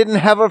 I didn't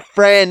have a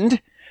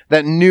friend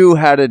that knew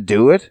how to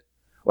do it.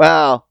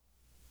 Well,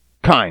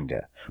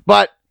 kinda.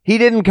 But he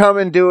didn't come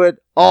and do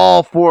it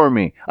all for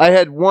me. I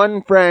had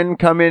one friend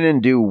come in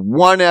and do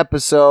one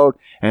episode,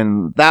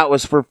 and that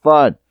was for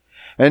fun.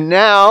 And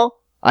now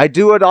I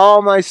do it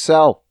all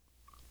myself.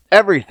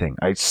 Everything.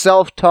 I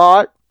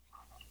self-taught.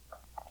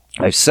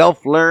 I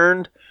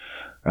self-learned.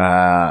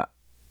 I'm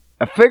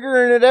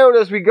figuring it out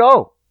as we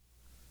go.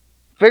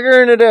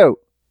 Figuring it out.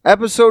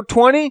 Episode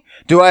 20?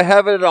 Do I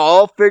have it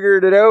all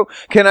figured it out?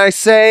 Can I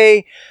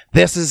say,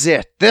 this is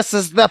it? This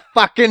is the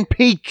fucking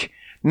peak?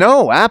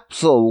 No,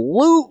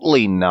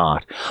 absolutely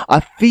not. I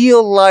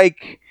feel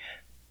like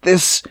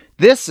this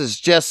is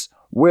just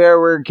where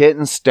we're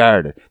getting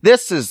started.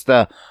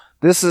 Listen.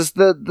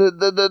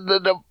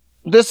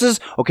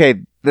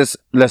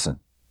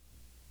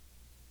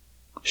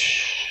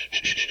 Shh.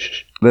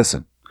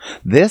 Listen.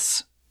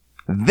 This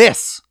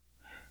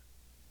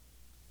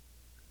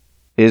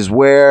is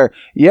where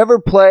you ever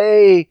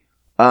play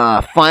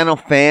Final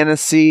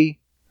Fantasy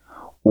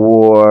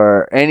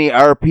or any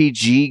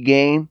RPG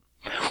game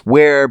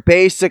where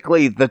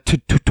basically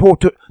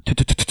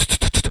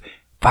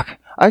fuck,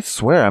 I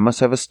swear I must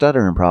have a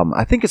stuttering problem.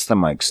 I think it's the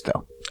mics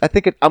though.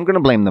 I'm gonna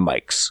blame the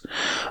mics.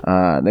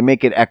 They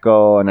make it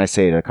echo and I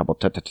say it a couple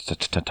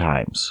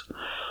times.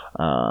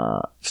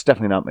 It's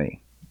definitely not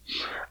me.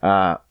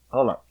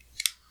 Hold on.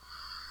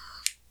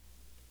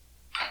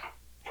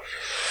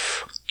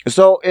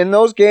 So in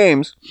those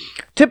games,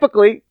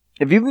 typically,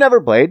 if you've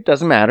never played,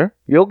 doesn't matter,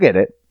 you'll get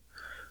it.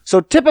 So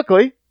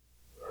typically,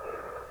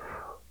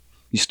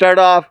 you start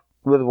off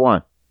with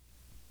 1.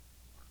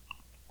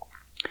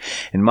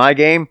 In my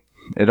game,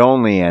 it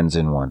only ends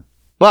in 1.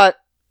 But,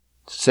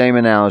 same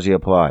analogy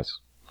applies.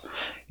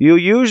 You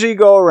usually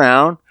go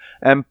around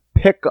and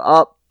pick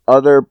up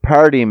other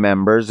party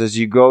members as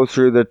you go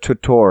through the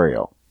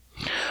tutorial.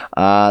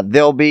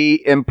 They'll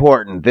be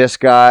important. This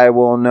guy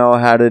will know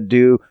how to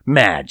do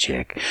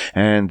magic,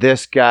 and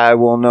this guy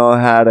will know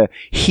how to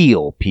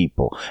heal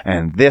people,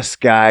 and this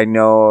guy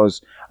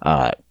knows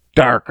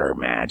darker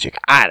magic.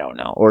 I don't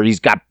know. Or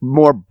he's got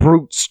more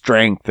brute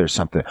strength or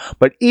something.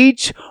 But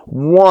each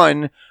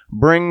one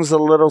brings a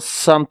little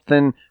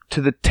something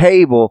to the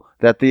table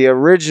that the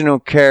original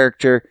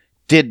character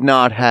did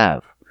not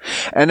have.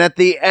 And at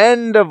the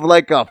end of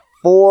like a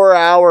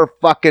 4-hour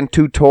fucking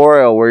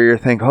tutorial where you're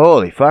thinking,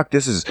 holy fuck,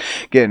 this is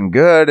getting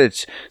good.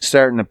 It's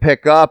starting to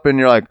pick up, and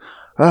you're like,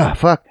 oh,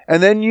 fuck.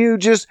 And then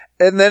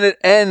and then it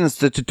ends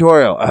the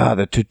tutorial.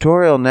 The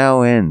tutorial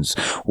now ends.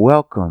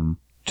 Welcome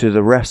to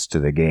the rest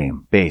of the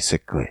game,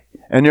 basically.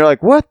 And you're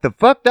like, what the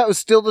fuck? That was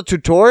still the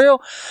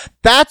tutorial?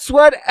 That's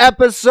what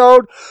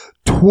episode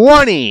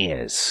 20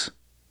 is.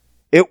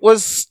 It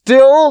was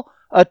still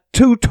a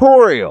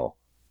tutorial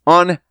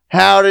on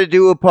how to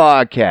do a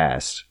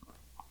podcast.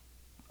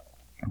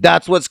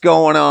 That's what's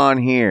going on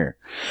here.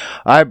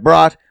 I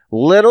brought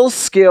little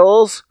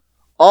skills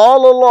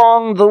all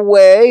along the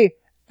way,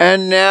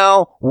 and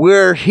now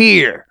we're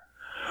here.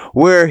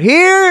 We're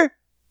here,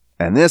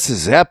 and this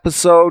is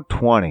episode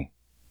 20.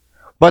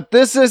 But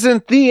this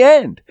isn't the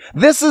end.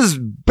 This is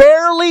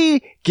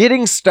barely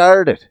getting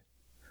started.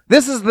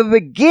 This is the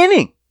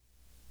beginning.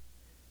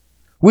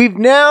 We've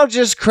now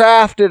just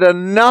crafted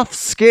enough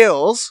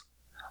skills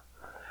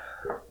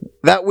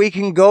that we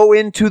can go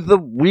into the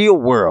real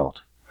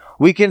world.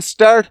 We can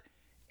start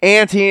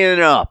anteing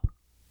up.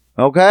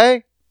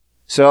 Okay?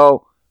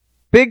 So,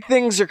 big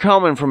things are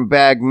coming from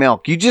Bag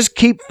Milk. You just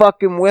keep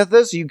fucking with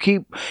us. You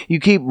keep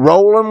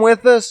rolling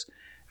with us.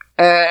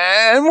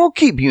 And we'll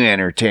keep you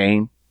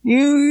entertained.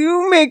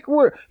 You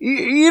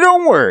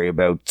don't worry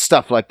about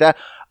stuff like that.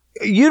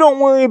 You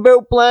don't worry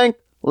about blank.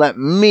 Let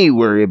me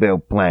worry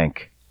about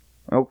blank.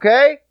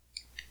 Okay?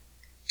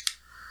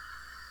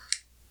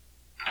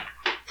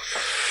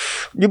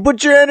 You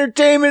put your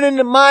entertainment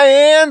into my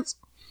hands.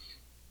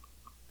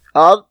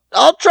 I'll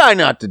try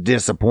not to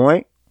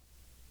disappoint.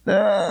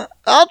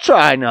 I'll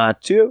try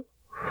not to.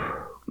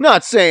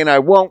 Not saying I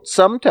won't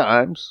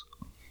sometimes.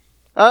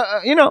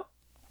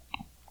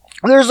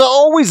 There's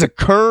always a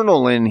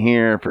kernel in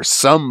here for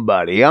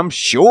somebody, I'm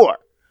sure.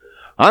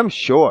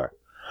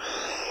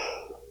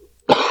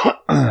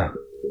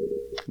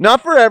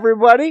 Not for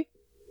everybody.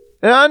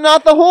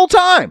 Not the whole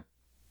time.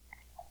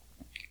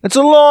 It's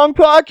a long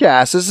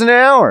podcast. It's an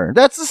hour.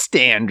 That's the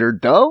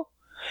standard, though.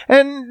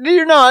 And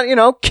you're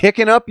not,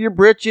 kicking up your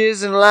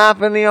britches and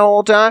laughing the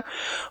whole time.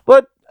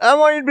 But I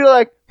want you to be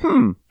like,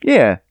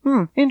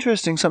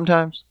 interesting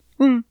sometimes.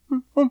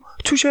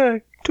 Touche.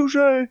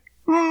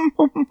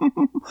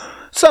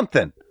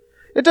 Something.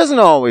 It doesn't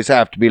always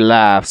have to be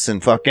laughs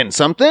and fucking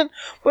something,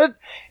 but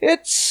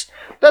that's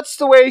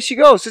the way she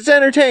goes. It's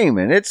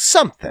entertainment. It's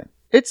something.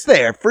 It's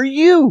there for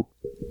you.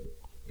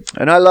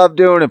 And I love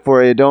doing it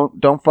for you.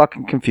 Don't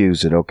fucking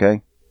confuse it,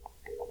 okay?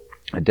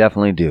 I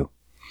definitely do.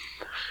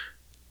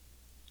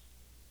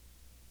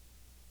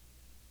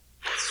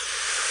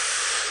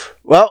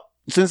 Well,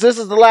 since this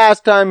is the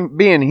last time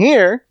being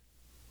here,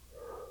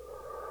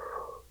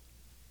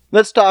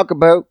 let's talk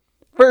about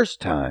first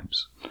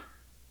times.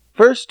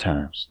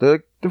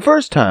 The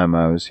first time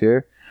I was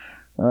here,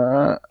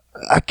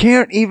 I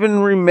can't even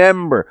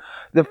remember.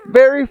 The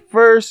very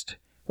first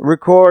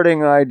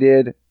recording I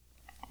did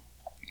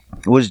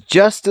was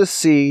just to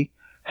see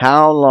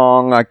how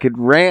long I could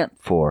rant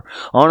for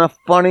on a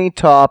funny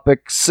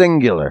topic,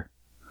 singular.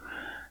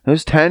 It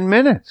was 10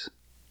 minutes.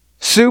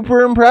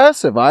 Super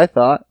impressive, I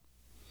thought.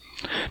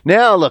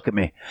 Now look at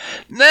me.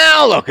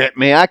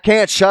 I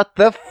can't shut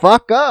the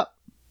fuck up.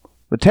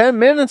 But 10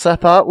 minutes I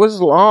thought was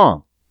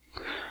long.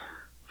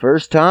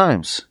 First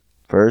times.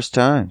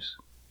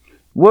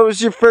 What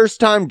was your first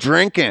time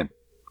drinking?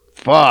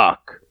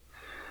 Fuck.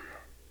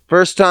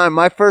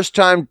 My first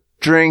time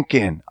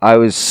drinking. I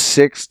was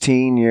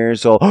 16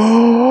 years old.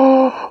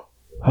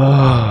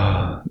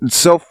 It's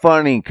so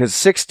funny because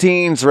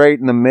 16's right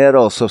in the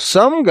middle. So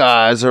some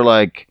guys are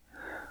like,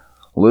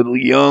 little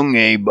young,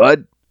 eh,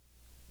 bud?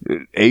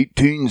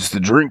 18's the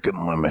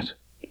drinking limit.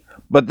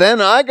 But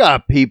then I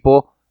got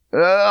people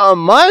on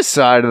my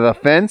side of the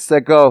fence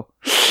that go,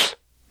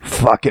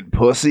 fucking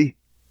pussy.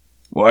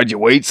 Why'd you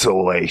wait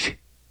so late?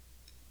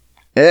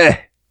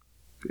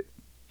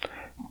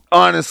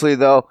 Honestly,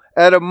 though,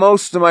 out of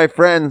most of my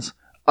friends,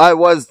 I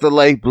was the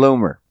late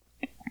bloomer.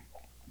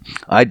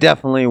 I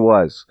definitely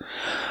was.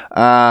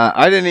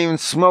 I didn't even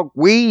smoke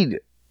weed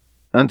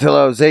until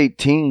I was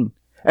 18.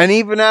 And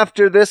even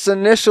after this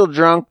initial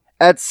drunk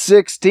at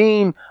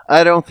 16,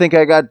 I don't think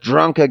I got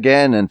drunk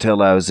again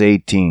until I was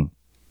 18.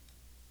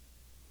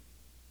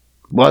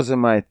 Wasn't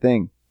my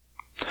thing.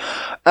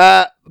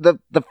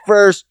 The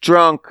first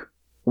drunk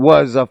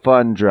was a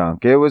fun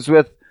drunk. It was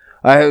with,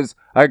 I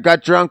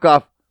got drunk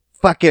off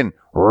fucking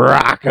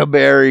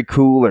Rockaberry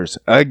coolers.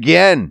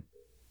 Again.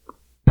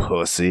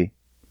 Pussy.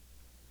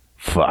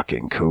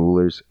 Fucking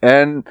coolers.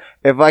 And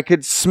if I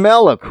could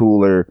smell a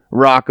cooler,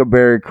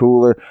 Rockaberry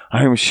cooler,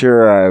 I'm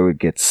sure I would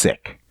get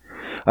sick.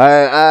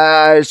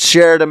 I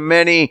shared a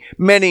many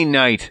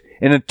night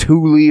in a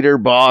 2-liter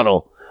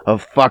bottle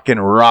of fucking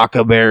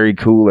Rockaberry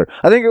cooler.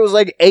 I think it was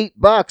like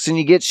 $8 and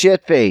you get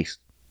shit-faced.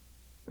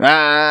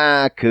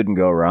 Couldn't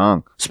go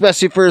wrong.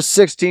 Especially for a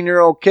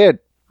 16-year-old kid.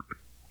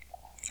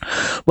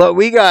 But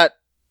we got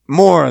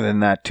more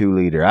than that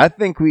 2-liter. I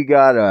think we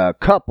got a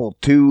couple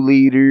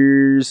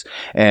 2-liters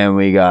and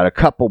we got a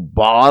couple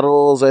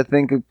bottles, I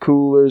think, of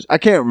coolers. I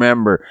can't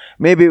remember.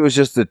 Maybe it was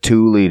just the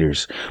 2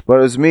 liters. But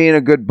it was me and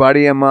a good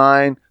buddy of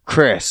mine,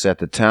 Chris, at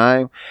the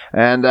time.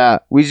 And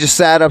we just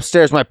sat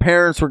upstairs. My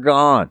parents were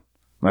gone.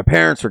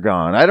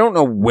 I don't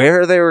know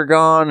where they were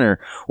gone or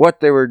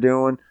what they were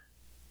doing.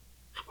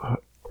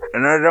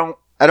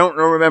 And I don't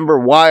remember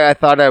why I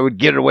thought I would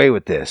get away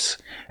with this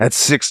at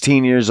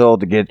 16 years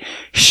old to get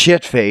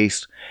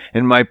shit-faced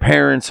in my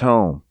parents'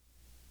 home.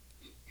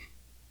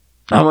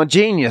 I'm a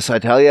genius, I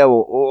tell you.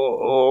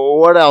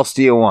 What else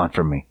do you want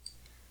from me?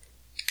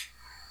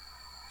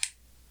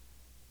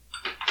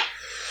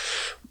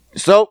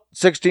 So,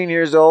 16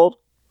 years old,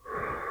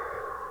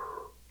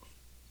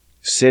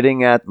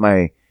 sitting at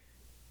my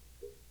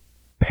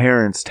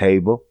parents'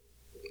 table,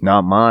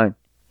 not mine.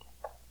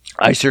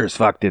 I sure as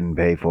fuck didn't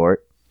pay for it.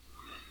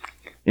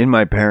 In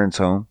my parents'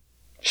 home,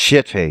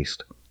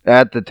 shit-faced,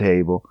 at the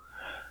table.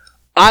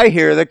 I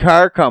hear the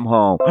car come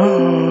home.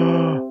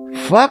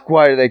 Fuck,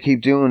 why do they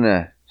keep doing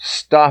that?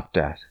 Stop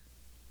that.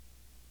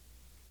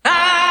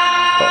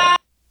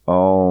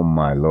 Oh,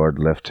 my Lord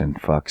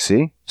Lifton, fuck,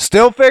 see?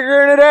 Still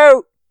figuring it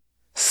out.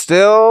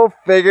 Still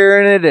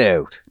figuring it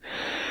out.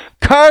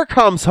 Car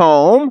comes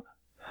home.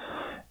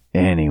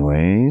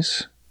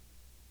 Anyways,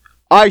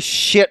 I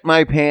shit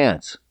my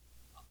pants.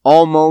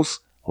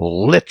 Almost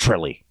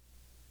literally.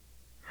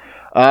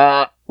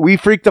 We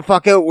freaked the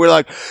fuck out. We're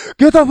like,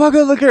 get the fuck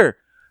out of the car.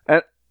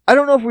 And I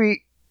don't know if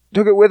we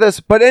took it with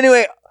us, but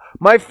anyway,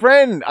 my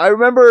friend, I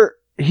remember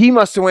he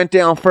must have went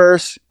down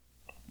first.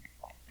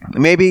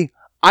 Maybe.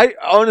 I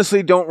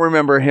honestly don't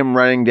remember him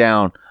running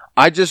down.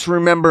 I just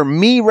remember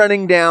me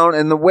running down,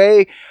 and the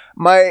way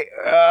my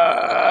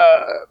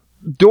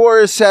door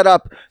is set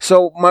up,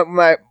 so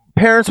my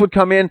parents would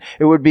come in,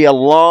 it would be a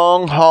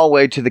long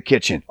hallway to the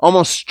kitchen,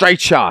 almost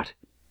straight shot.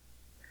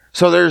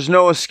 So there's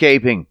no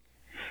escaping.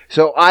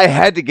 So I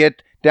had to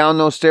get down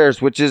those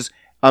stairs, which is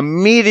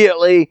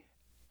immediately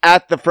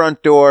at the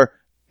front door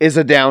is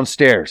a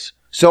downstairs.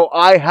 So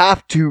I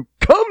have to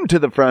come to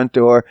the front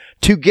door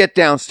to get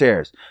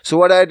downstairs. So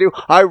what I do,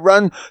 I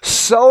run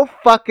so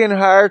fucking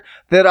hard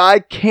that I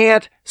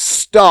can't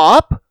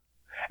stop.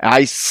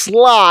 I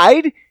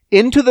slide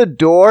into the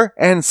door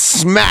and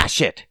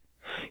smash it.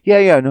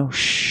 Yeah, no,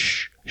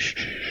 shh.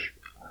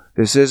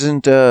 This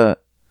isn't a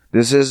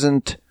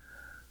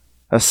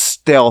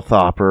stealth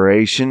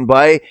operation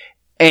by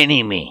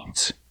any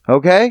means.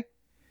 Okay?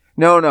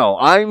 No,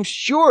 I'm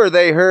sure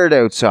they heard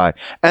outside.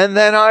 And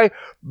then I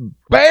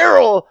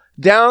barrel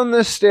down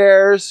the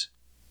stairs,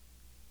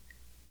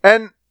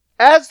 and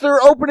as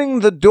they're opening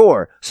the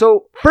door,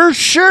 so for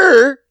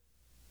sure,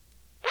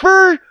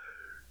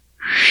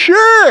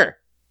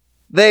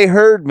 they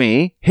heard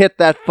me hit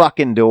that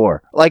fucking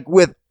door, like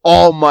with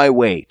all my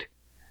weight.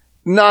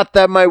 Not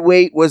that my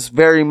weight was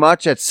very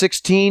much. At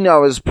 16, I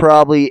was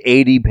probably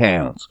 80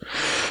 pounds.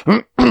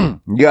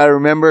 You gotta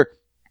remember,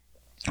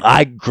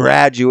 I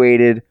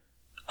graduated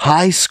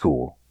high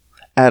school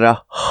at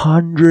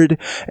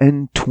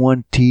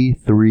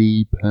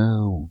 123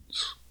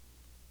 pounds.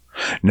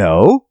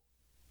 No,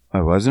 I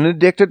wasn't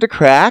addicted to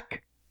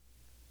crack.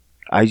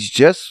 I was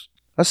just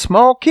a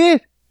small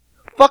kid.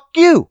 Fuck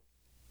you.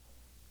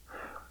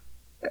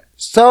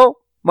 So,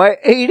 my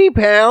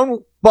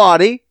 80-pound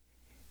body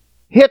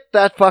hit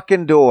that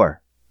fucking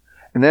door.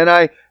 And then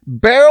I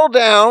barrel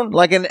down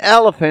like an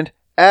elephant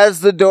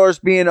as the door's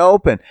being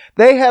opened.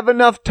 They have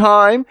enough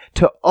time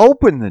to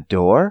open the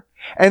door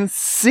and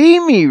see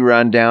me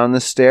run down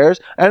the stairs,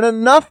 and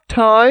enough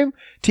time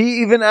to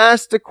even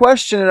ask the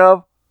question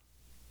of,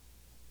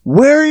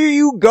 where are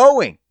you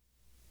going?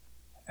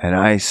 And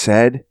I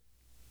said,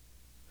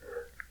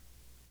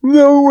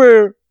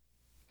 nowhere.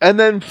 And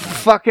then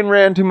fucking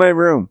ran to my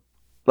room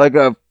like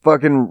a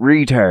fucking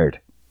retard.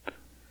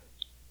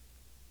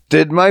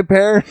 Did my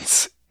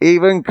parents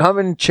even come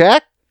and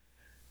check?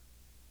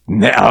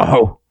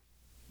 No.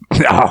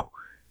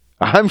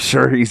 I'm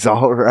sure he's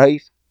all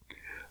right.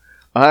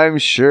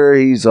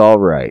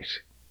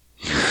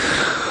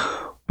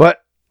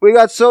 But we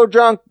got so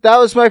drunk. That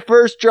was my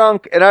first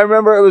drunk. And I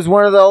remember it was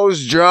one of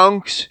those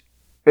drunks.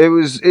 It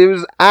was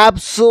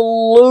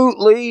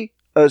absolutely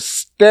a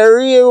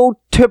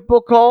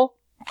stereotypical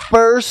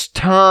first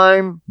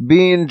time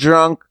being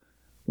drunk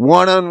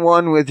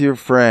one-on-one with your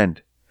friend.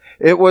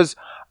 It was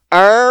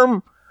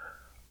arm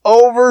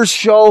over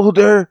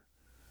shoulder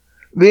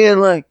being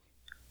like,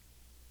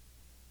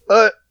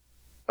 I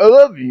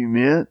love you,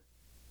 man.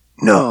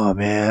 No,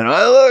 man,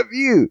 I love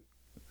you.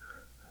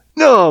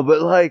 No,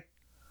 but like,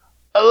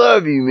 I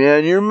love you,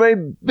 man. You're my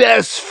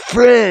best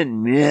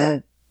friend,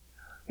 man.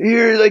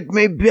 You're like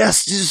my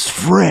bestest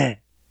friend.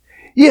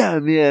 Yeah,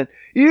 man.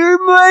 You're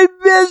my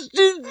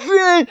bestest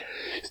friend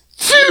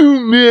too,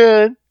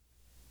 man.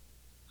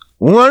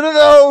 One of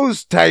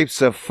those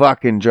types of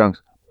fucking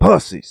drunks.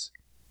 Pussies.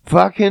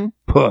 Fucking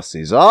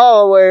pussies.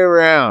 All the way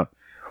around.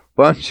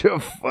 Bunch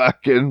of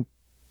fucking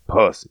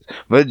pussies.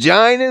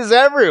 Vaginas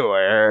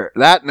everywhere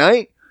that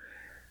night.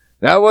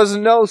 That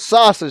wasn't no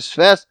sausage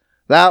fest.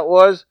 That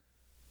was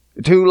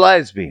two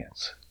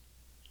lesbians.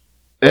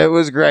 It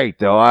was great,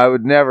 though. I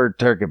would never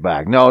take it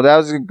back. No, that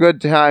was a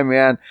good time,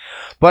 man.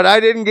 But I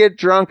didn't get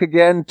drunk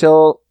again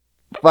till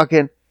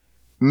fucking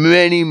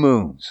many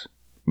moons.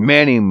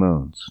 Many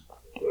moons.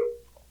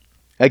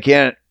 I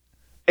can't.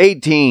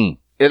 18,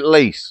 at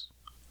least.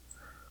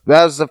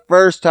 That was the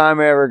first time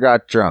I ever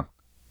got drunk.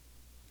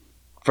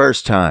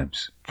 First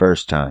times.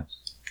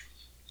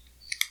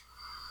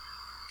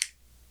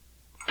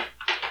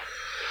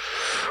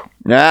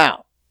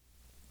 Now,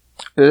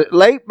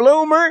 late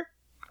bloomer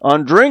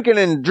on drinking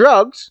and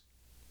drugs,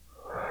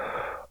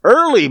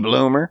 early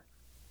bloomer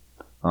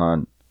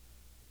on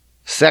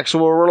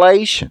sexual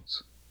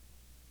relations.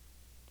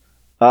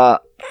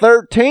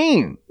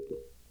 13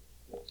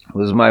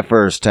 was my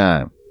first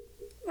time.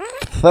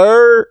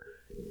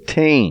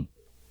 13.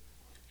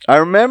 I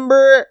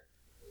remember it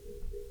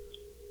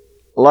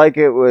like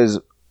it was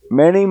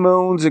many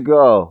moons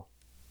ago.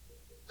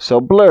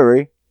 So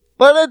blurry,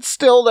 but it's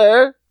still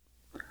there.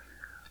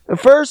 The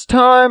first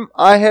time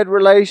I had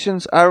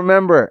relations, I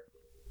remember it.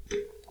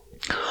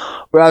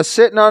 Where I was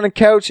sitting on the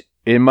couch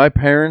in my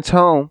parents'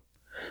 home.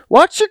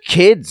 Watch your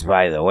kids,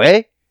 by the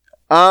way.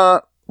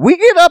 We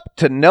get up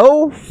to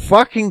no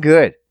fucking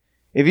good.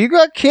 If you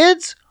got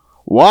kids,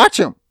 watch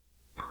them.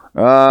 It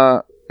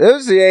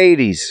was the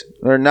 80s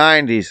or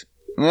 90s.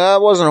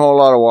 It wasn't a whole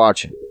lot of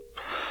watching.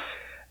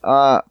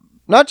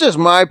 Not just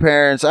my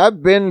parents.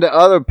 I've been to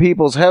other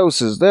people's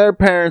houses. Their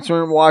parents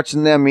weren't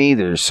watching them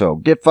either, so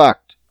get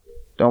fucked.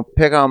 Don't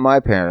pick on my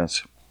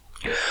parents.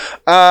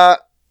 But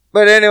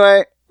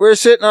anyway, we're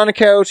sitting on the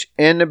couch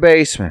in the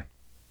basement.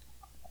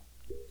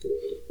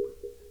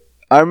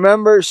 I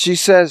remember she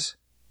says,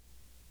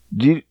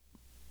 Do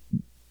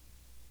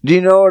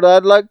you know what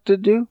I'd like to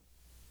do?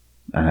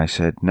 And I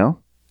said, no.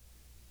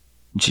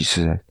 And she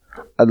said,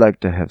 I'd like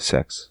to have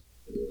sex.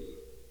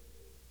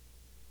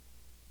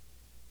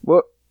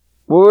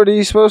 What are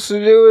you supposed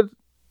to do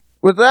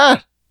with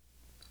that?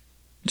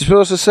 You're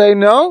supposed to say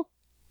no?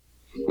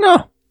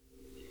 No.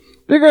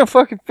 They're going to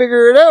fucking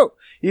figure it out.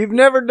 You've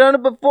never done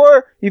it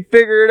before, you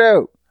figure it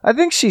out. I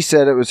think she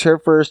said it was her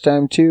first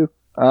time too.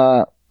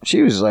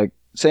 She was like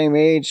same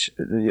age,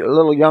 a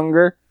little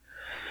younger.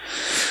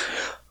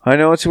 I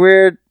know it's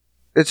weird.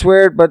 It's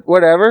weird, but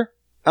whatever.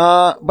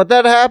 But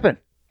that happened.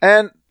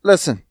 And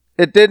listen,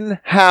 it didn't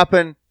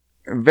happen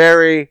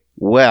very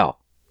well.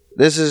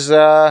 This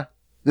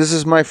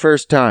is my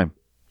first time.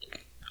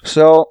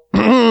 So,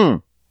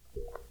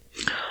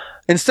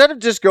 instead of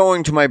just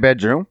going to my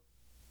bedroom,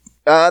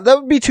 that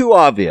would be too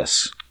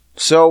obvious.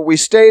 So we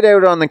stayed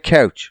out on the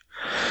couch.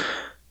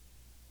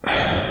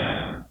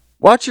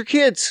 Watch your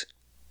kids.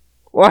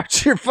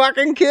 Watch your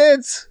fucking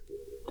kids.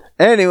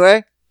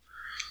 Anyway.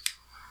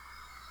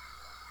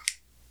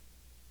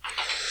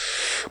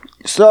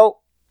 So,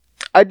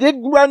 I did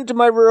run to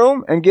my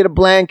room and get a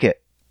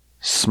blanket.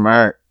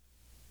 Smart.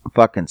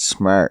 Fucking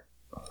smart.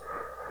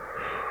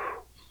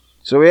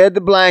 So we had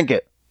the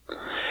blanket.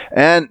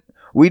 And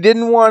we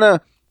didn't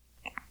want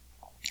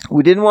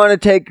to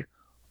take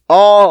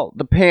all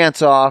the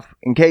pants off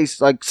in case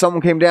like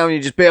someone came down and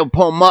you just be able to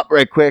pull them up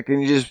right quick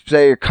and you just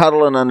say you're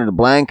cuddling under the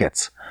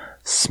blankets.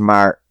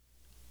 Smart.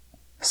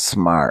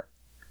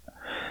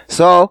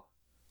 So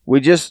we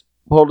just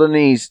pulled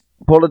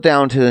it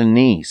down to the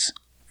knees.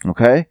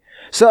 Okay?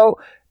 So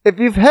if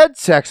you've had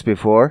sex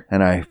before,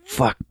 and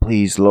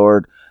please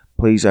Lord,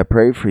 please I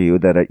pray for you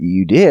that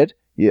you did.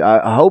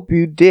 I hope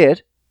you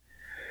did.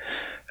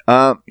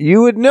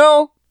 You would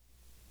know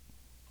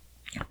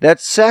that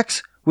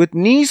sex with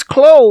knees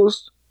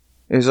closed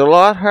is a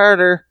lot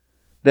harder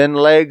than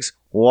legs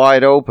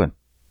wide open.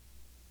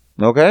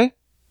 Okay?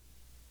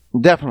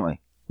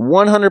 Definitely.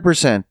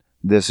 100%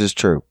 this is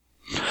true.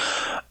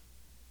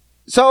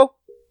 So,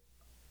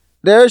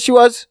 there she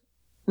was.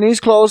 Knees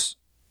closed.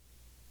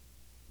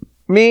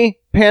 Me,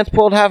 pants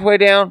pulled halfway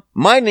down.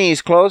 My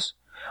knees closed.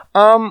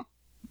 I'm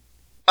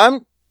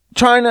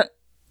trying to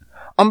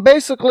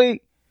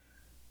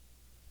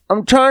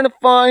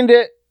find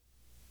it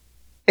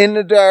in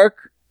the dark.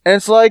 And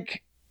it's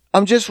like,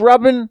 I'm just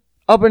rubbing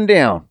up and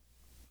down.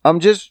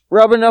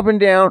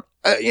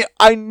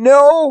 I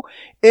know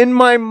in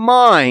my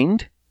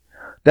mind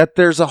that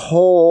there's a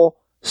hole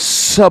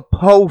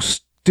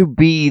supposed to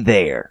be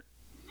there.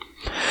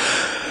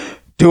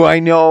 Do I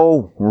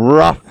know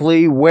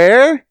roughly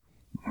where?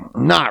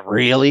 Not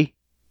really.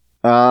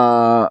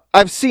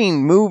 I've seen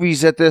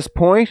movies at this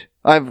point.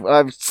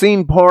 I've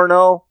seen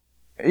porno,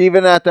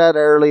 even at that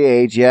early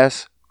age,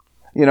 yes.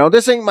 You know,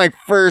 this ain't my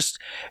first,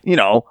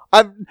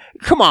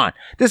 come on.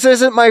 This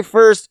isn't my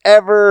first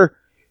ever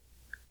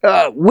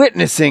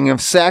witnessing of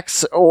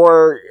sex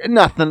or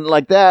nothing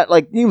like that.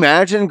 Like, you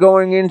imagine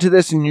going into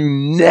this and you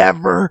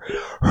never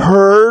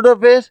heard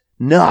of it?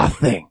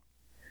 Nothing.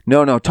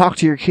 No, talk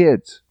to your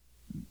kids.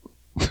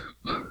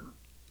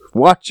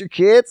 Watch your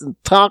kids and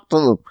talk to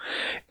them.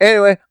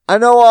 Anyway, I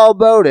know all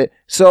about it.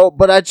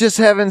 But I just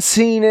haven't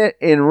seen it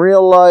in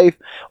real life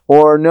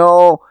or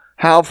know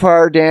how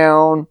far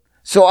down.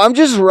 So I'm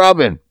just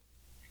rubbing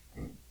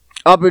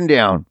up and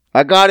down.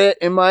 I got it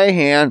in my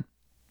hand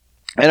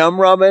and I'm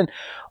rubbing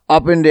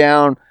up and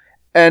down.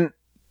 And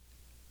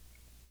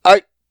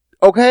I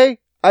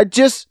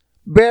just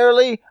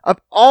barely, of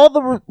all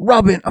the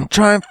rubbing, I'm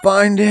trying to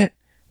find it.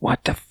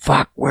 What the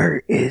fuck?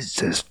 Where is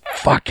this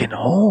fucking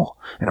hole?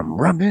 And I'm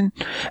rubbing.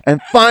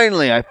 And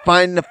finally, I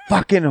find the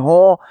fucking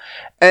hole.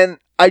 And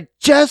I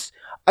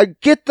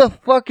get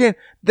the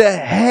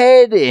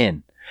head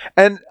in.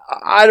 And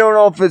I don't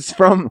know if it's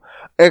from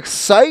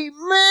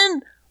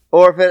excitement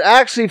or if it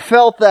actually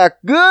felt that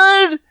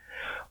good.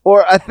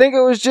 Or I think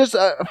it was just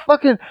a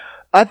fucking...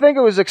 I think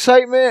it was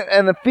excitement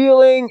and the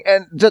feeling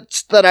and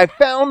just that I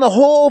found the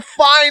hole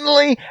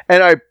finally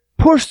and I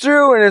pushed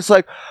through, and it's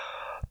like,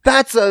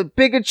 that's a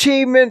big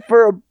achievement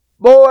for a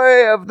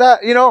boy of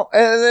that, you know,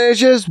 and it's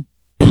just,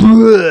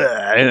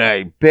 and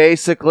I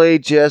basically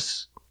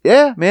just,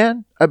 yeah,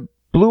 man, I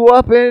blew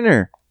up in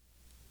her.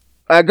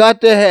 I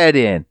got the head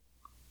in.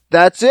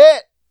 That's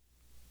it.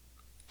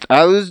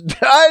 I was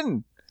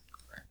done.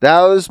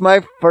 That was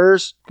my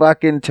first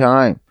fucking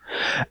time.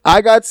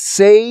 I got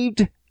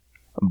saved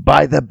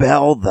by the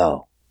bell,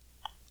 though.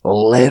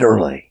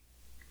 Literally.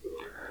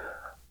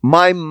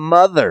 My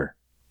mother.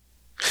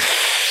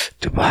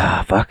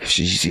 Fuck,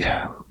 she's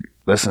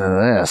listen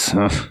to this.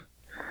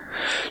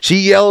 She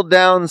yelled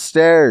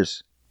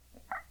downstairs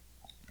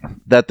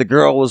that the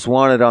girl was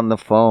wanted on the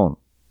phone.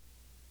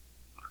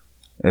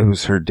 It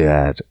was her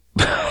dad.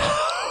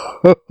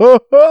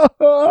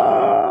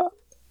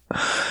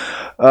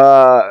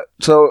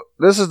 So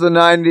this is the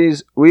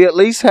 90s. We at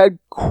least had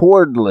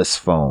cordless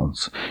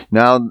phones.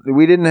 Now,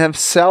 we didn't have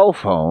cell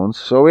phones,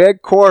 so we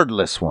had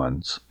cordless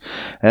ones.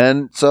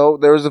 And so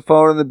there was a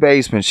phone in the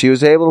basement. She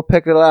was able to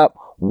pick it up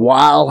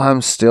while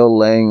I'm still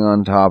laying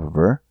on top of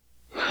her.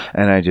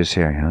 And I just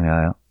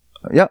hear,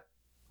 yeah,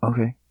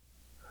 okay,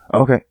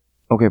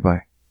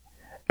 bye.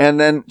 And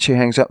then she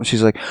hangs up and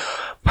she's like,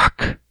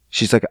 fuck.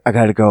 She's like, I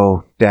gotta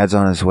go. Dad's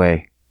on his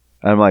way.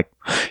 And I'm like,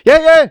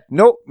 yeah,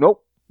 no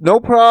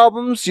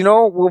problems. You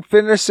know, we'll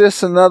finish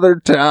this another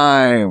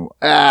time.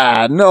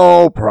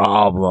 No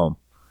problem.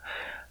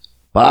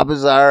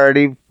 Papa's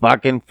already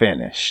fucking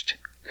finished.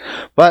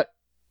 But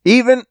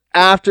even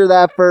after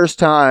that first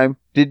time,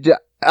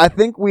 I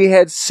think we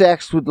had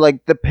sex with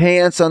like the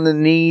pants on the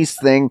knees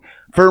thing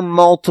for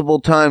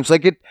multiple times.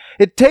 Like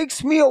it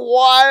takes me a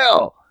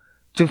while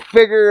to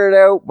figure it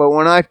out, but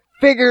when I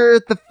figure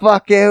it the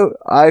fuck out,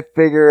 I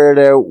figure it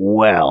out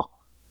well.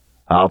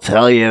 I'll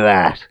tell you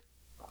that.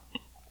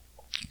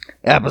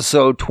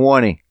 Episode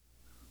 20.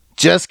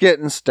 Just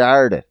getting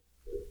started.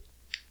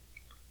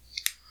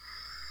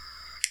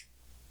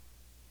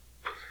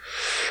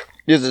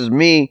 This is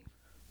me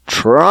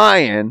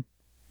trying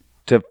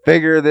to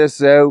figure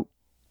this out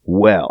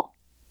well.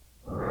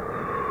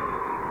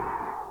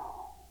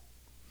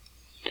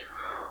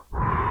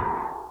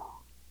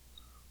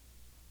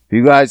 If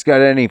you guys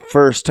got any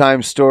first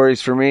time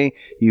stories for me,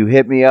 you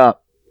hit me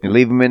up. You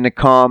leave them in the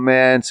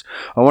comments.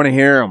 I want to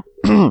hear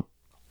them.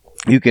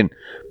 You can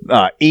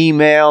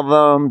email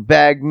them,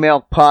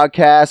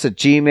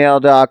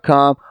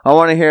 bagmilkpodcast@gmail.com. I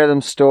want to hear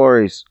them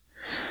stories.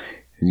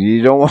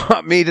 You don't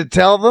want me to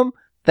tell them?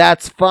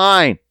 That's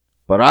fine.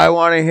 But I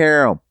want to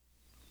hear them.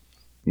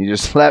 You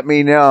just let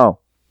me know.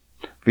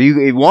 If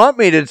you want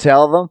me to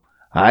tell them,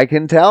 I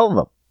can tell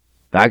them.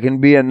 I can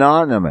be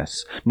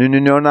anonymous. No,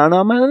 not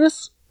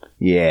anonymous?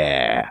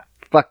 Yeah.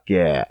 Fuck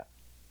yeah.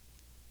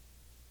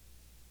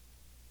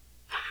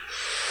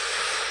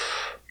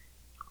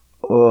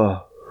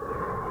 Oh.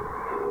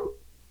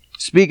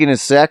 Speaking of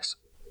sex,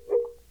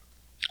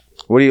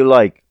 what do you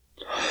like?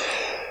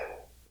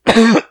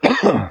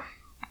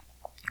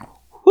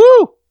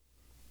 Woo!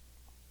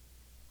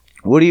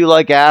 What do you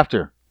like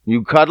after?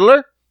 You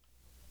cuddler?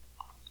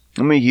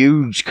 I'm a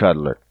huge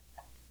cuddler.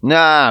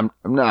 Nah,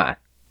 I'm not.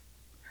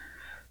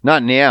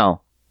 Not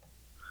now.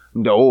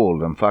 I'm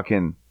old. I'm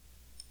fucking...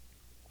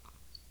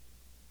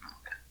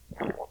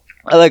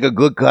 I like a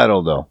good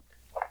cuddle, though.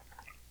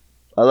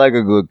 I like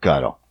a good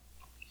cuddle.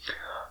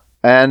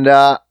 And,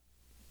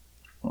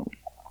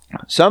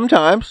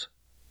 sometimes,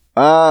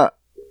 I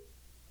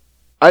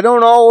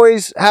don't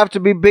always have to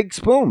be big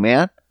spoon,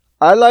 man.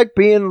 I like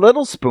being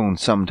little spoon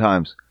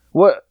sometimes.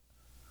 What?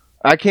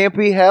 I can't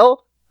be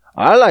held?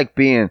 I like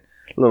being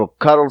little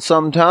cuddled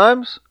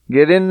sometimes.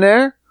 Get in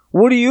there.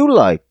 What do you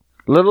like?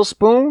 Little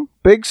spoon?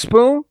 Big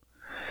spoon?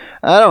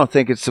 I don't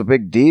think it's a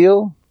big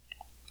deal.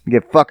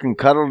 Get fucking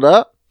cuddled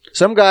up.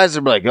 Some guys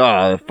are like,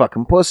 oh,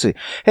 fucking pussy.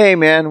 Hey,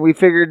 man, we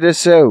figured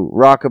this out.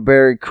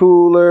 Rockaberry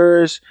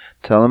coolers.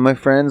 Telling my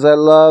friends I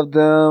love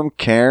them.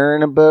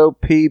 Caring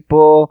about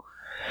people.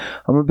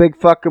 I'm a big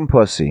fucking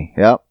pussy.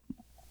 Yep.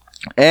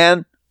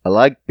 And I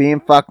like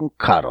being fucking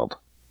cuddled.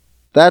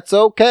 That's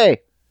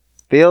okay.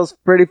 Feels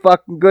pretty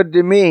fucking good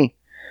to me.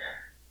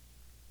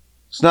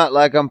 It's not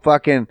like I'm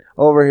fucking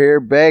over here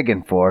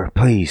begging for,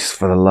 please,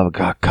 for the love of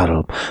God,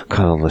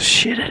 cuddle the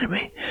shit out of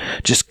me.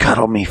 Just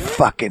cuddle me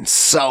fucking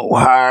so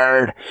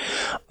hard.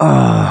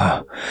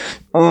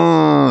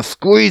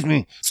 Squeeze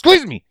me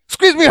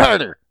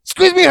harder.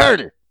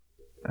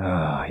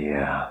 Oh,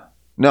 yeah.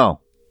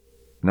 No,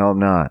 I'm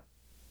not.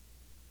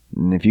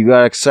 And if you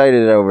got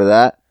excited over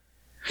that,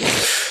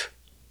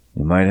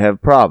 you might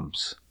have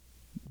problems.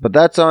 But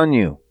that's on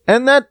you.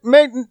 And that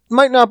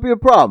might not be a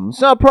problem.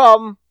 It's not a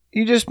problem.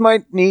 You just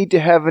might need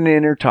to have an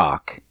inner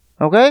talk.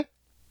 Okay?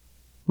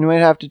 You might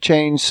have to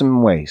change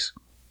some ways.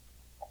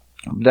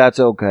 That's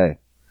okay.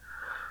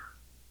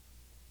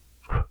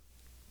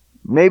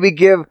 Maybe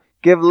give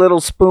Little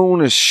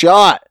Spoon a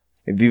shot.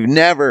 If you've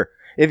never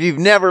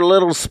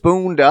Little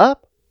Spooned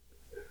up,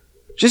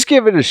 just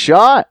give it a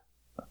shot.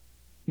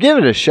 Give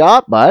it a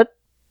shot, bud.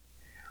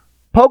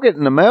 Poke it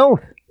in the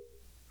mouth.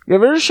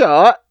 Give it a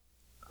shot.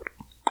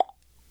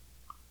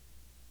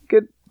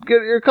 Get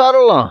your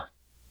cuddle on.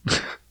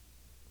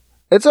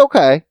 It's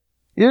okay.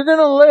 You're going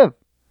to live.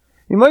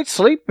 You might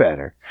sleep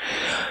better.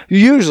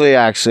 Usually,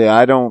 actually,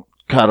 I don't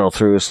cuddle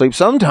through sleep.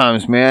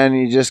 Sometimes, man,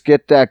 you just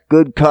get that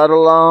good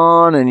cuddle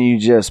on and you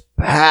just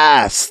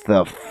pass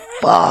the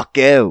fuck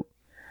out.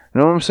 You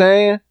know what I'm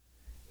saying?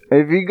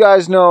 If you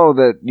guys know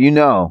that, you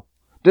know.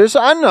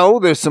 I know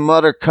there's some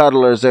other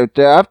cuddlers out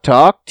there. I've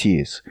talked to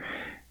you.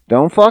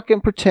 Don't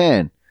fucking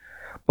pretend.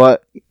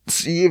 But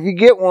see, if you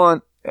get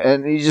one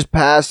and you just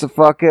pass the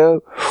fuck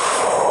out,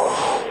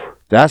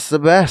 that's the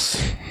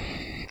best.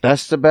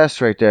 That's the best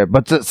right there.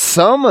 But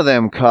some of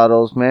them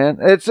cuddles, man,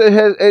 it's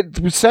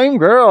the same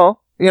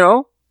girl, you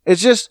know.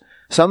 It's just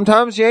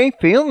sometimes you ain't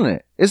feeling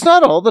it. It's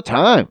not all the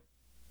time.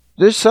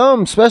 There's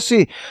some,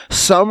 especially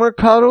summer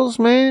cuddles,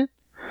 man.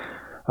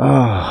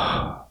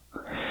 Oh,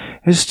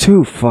 it's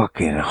too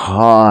fucking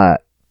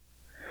hot.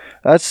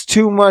 That's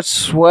too much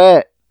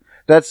sweat.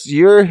 That's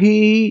your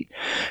heat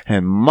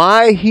and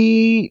my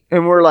heat.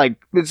 And we're like,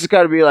 it's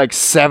got to be like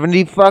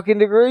 70 fucking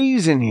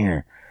degrees in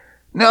here.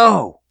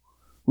 No,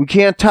 we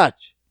can't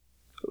touch.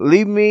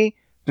 Leave me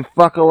the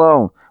fuck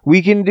alone.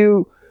 We can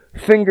do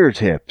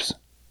fingertips.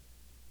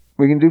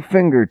 We can do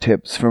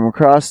fingertips from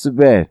across the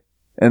bed.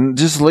 And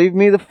just leave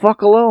me the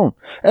fuck alone.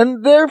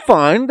 And they're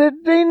fine.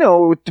 They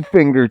know with the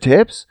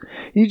fingertips.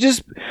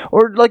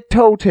 Or like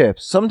toe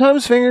tips.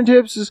 Sometimes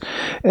fingertips is,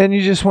 and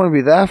you just want to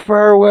be that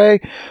far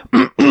away.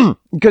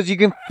 Because you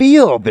can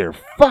feel their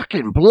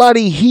fucking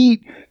bloody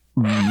heat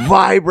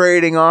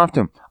vibrating off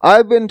them.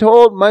 I've been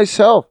told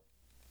myself,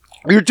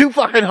 you're too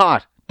fucking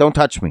hot. Don't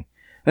touch me.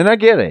 And I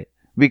get it.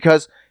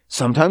 Because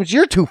sometimes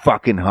you're too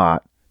fucking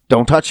hot.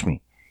 Don't touch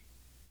me.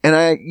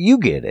 And you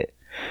get it.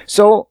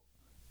 So,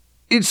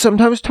 it's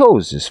sometimes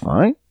toes is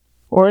fine.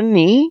 Or a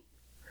knee.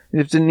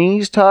 If the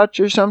knees touch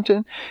or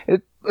something.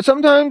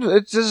 Sometimes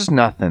it's just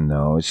nothing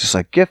though. It's just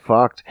like, get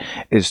fucked.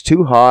 It's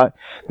too hot.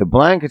 The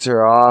blankets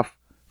are off.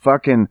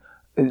 Fucking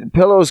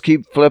pillows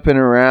keep flipping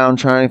around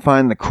trying to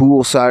find the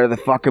cool side of the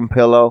fucking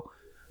pillow.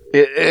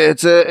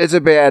 It's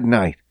a bad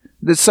night.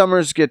 The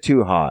summers get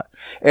too hot.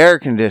 Air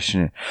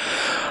conditioning.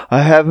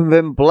 I haven't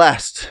been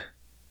blessed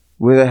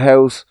with a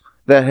house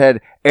that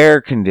had air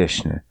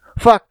conditioning.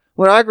 Fuck.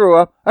 When I grew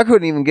up, I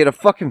couldn't even get a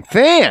fucking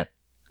fan,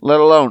 let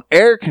alone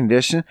air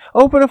conditioning.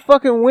 Open a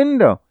fucking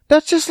window.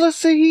 That just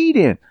lets the heat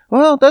in.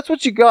 Well, that's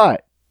what you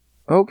got.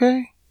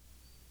 Okay.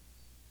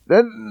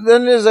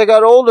 Then as I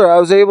got older, I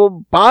was able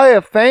to buy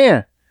a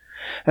fan.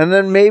 And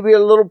then maybe a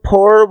little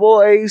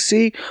portable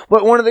AC.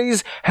 But one of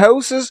these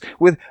houses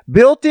with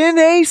built-in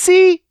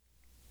AC?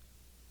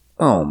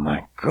 Oh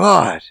my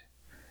God.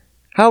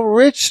 How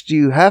rich do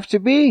you have to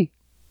be?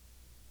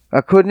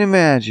 I couldn't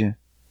imagine.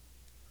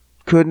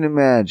 Couldn't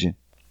imagine.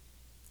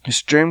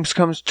 His dreams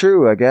comes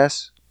true, I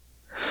guess.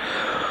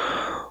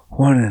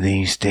 One of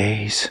these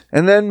days.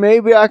 And then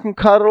maybe I can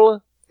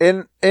cuddle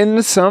in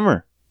the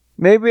summer.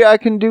 Maybe I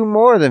can do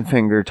more than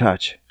finger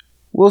touch.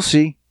 We'll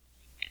see.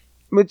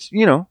 But,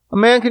 you know, a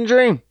man can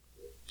dream.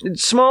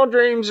 Small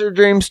dreams are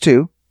dreams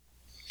too.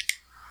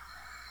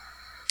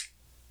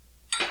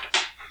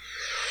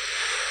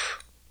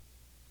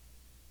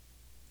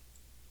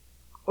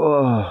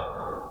 Oh.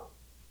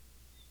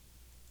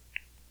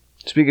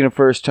 Speaking of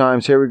first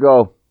times, here we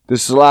go.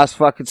 This is the last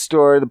fucking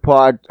story of the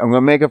pod. I'm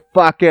going to make it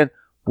fucking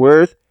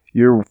worth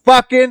your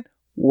fucking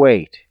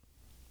wait.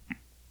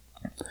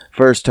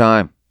 First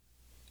time.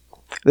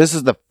 This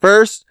is the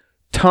first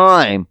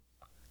time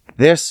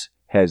this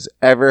has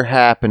ever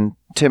happened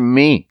to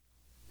me.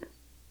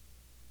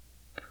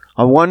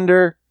 I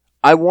wonder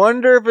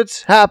if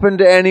it's happened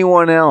to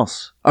anyone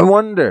else. I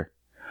wonder.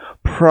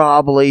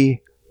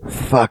 Probably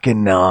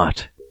fucking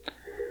not.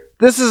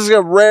 This is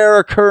a rare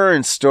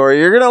occurrence story.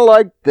 You're going to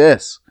like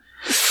this.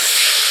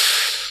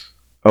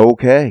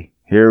 Okay,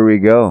 here we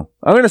go.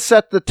 I'm going to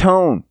set the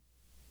tone.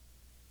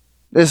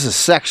 This is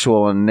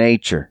sexual in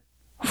nature.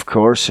 Of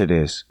course it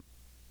is.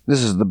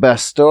 This is the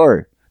best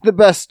story. The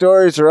best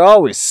stories are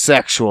always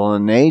sexual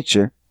in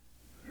nature.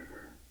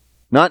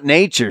 Not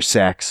nature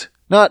sex.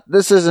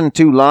 This isn't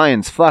two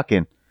lions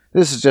fucking.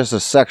 This is just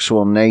a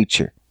sexual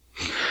nature.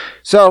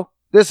 So,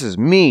 this is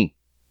me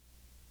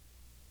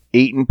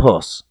eating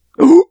puss.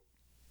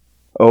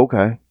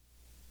 Okay.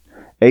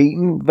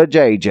 Eating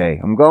vajayjay.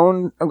 I'm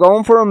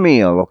going for a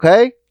meal,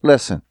 okay?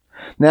 Listen.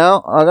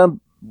 Now, I'm going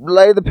to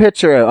lay the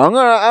picture out. I'm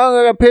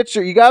gonna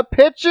picture. You got a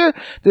picture?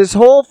 This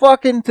whole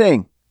fucking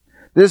thing.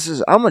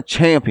 I'm a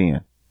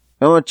champion.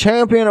 I'm a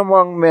champion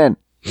among men.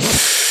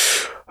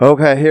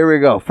 Okay, here we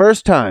go.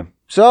 First time.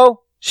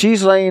 So,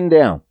 she's laying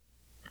down.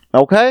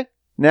 Okay?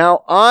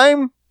 Now,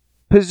 I'm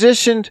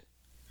positioned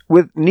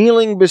with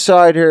kneeling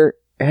beside her,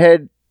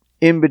 head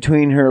in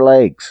between her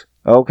legs.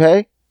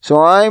 Okay?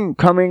 So, I'm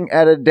coming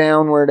at a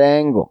downward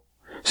angle.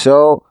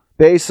 So,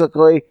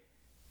 basically,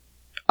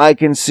 I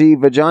can see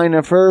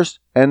vagina first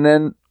and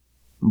then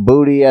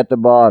booty at the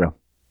bottom.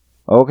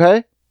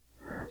 Okay?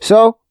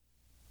 So,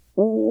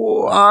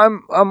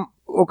 I'm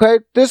okay?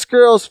 This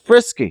girl's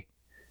frisky,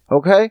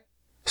 okay?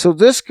 So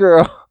this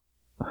girl's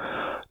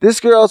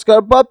got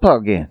a butt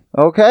plug in,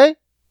 okay?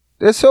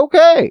 It's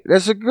okay.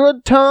 It's a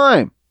good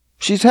time.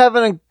 She's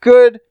having a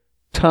good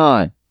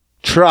time.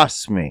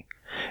 Trust me.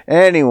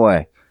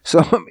 Anyway, so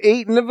I'm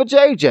eating the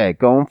vajayjay,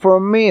 going for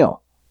a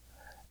meal.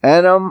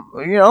 And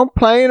I'm,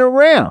 playing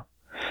around.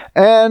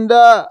 And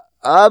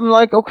I'm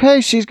like,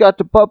 okay, she's got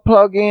the butt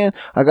plug in.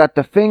 I got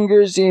the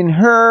fingers in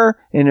her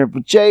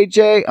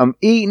vajayjay. I'm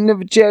eating the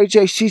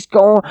vajayjay. She's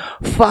going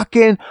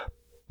fucking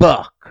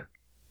buck.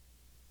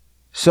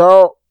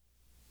 So,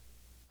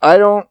 I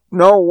don't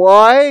know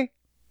why.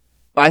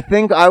 I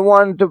think I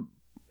wanted to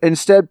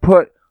instead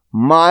put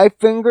my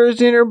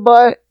fingers in her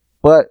butt,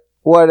 but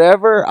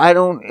whatever. I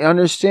don't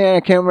understand.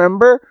 I can't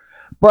remember.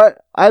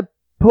 But I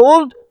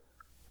pulled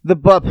the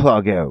butt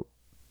plug out.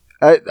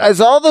 As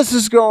all this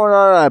is going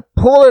on, I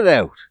pull it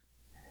out.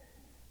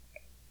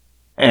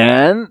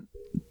 And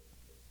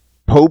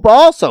poop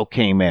also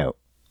came out.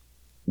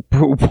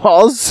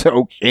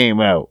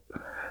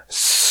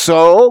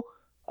 So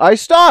I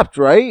stopped,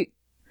 right?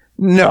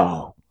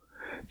 No,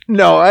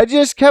 I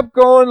just kept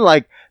going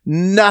like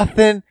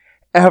nothing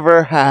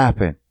ever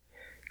happened.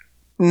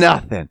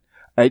 Nothing.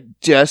 I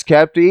just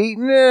kept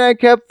eating and I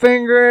kept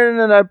fingering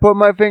and I put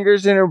my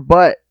fingers in her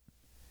butt.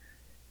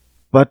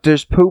 But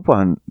there's poop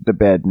on the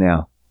bed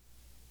now.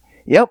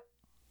 Yep.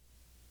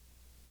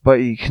 But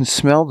you can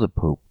smell the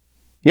poop.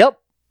 Yep.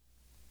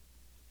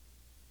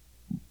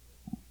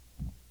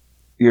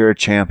 You're a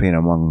champion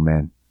among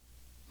men.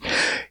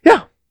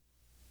 Yeah.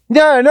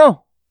 Yeah, I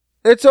know.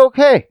 It's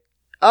okay.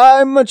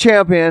 I'm a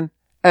champion.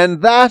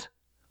 And that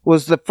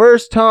was the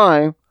first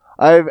time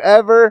I've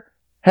ever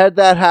had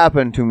that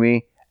happen to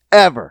me.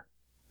 Ever.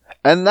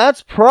 And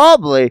that's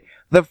probably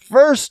the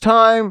first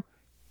time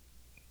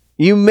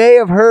you may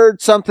have heard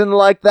something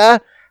like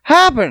that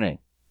happening.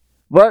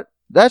 But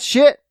that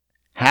shit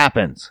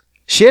happens.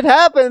 Shit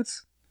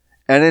happens.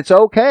 And it's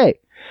okay.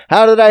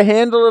 How did I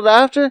handle it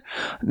after?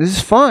 This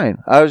is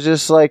fine. I was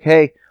just like,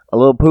 hey, a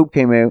little poop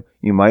came out.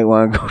 You might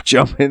want to go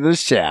jump in the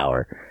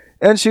shower.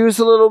 And she was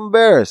a little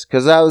embarrassed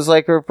because that was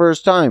like her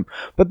first time.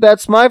 But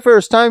that's my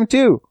first time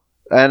too.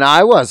 And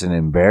I wasn't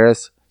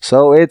embarrassed.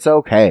 So it's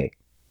okay.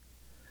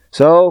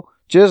 So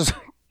just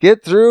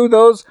get through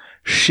those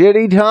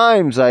shitty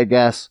times, I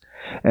guess.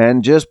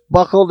 And just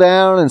buckle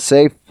down and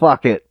say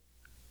fuck it.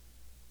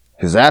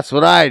 Because that's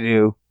what I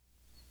do.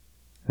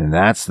 And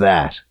that's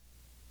that.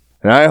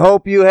 And I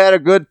hope you had a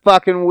good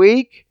fucking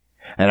week.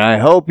 And I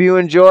hope you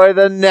enjoy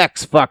the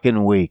next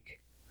fucking week.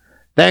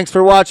 Thanks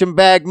for watching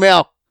Bag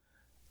Milk.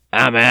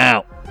 I'm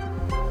out.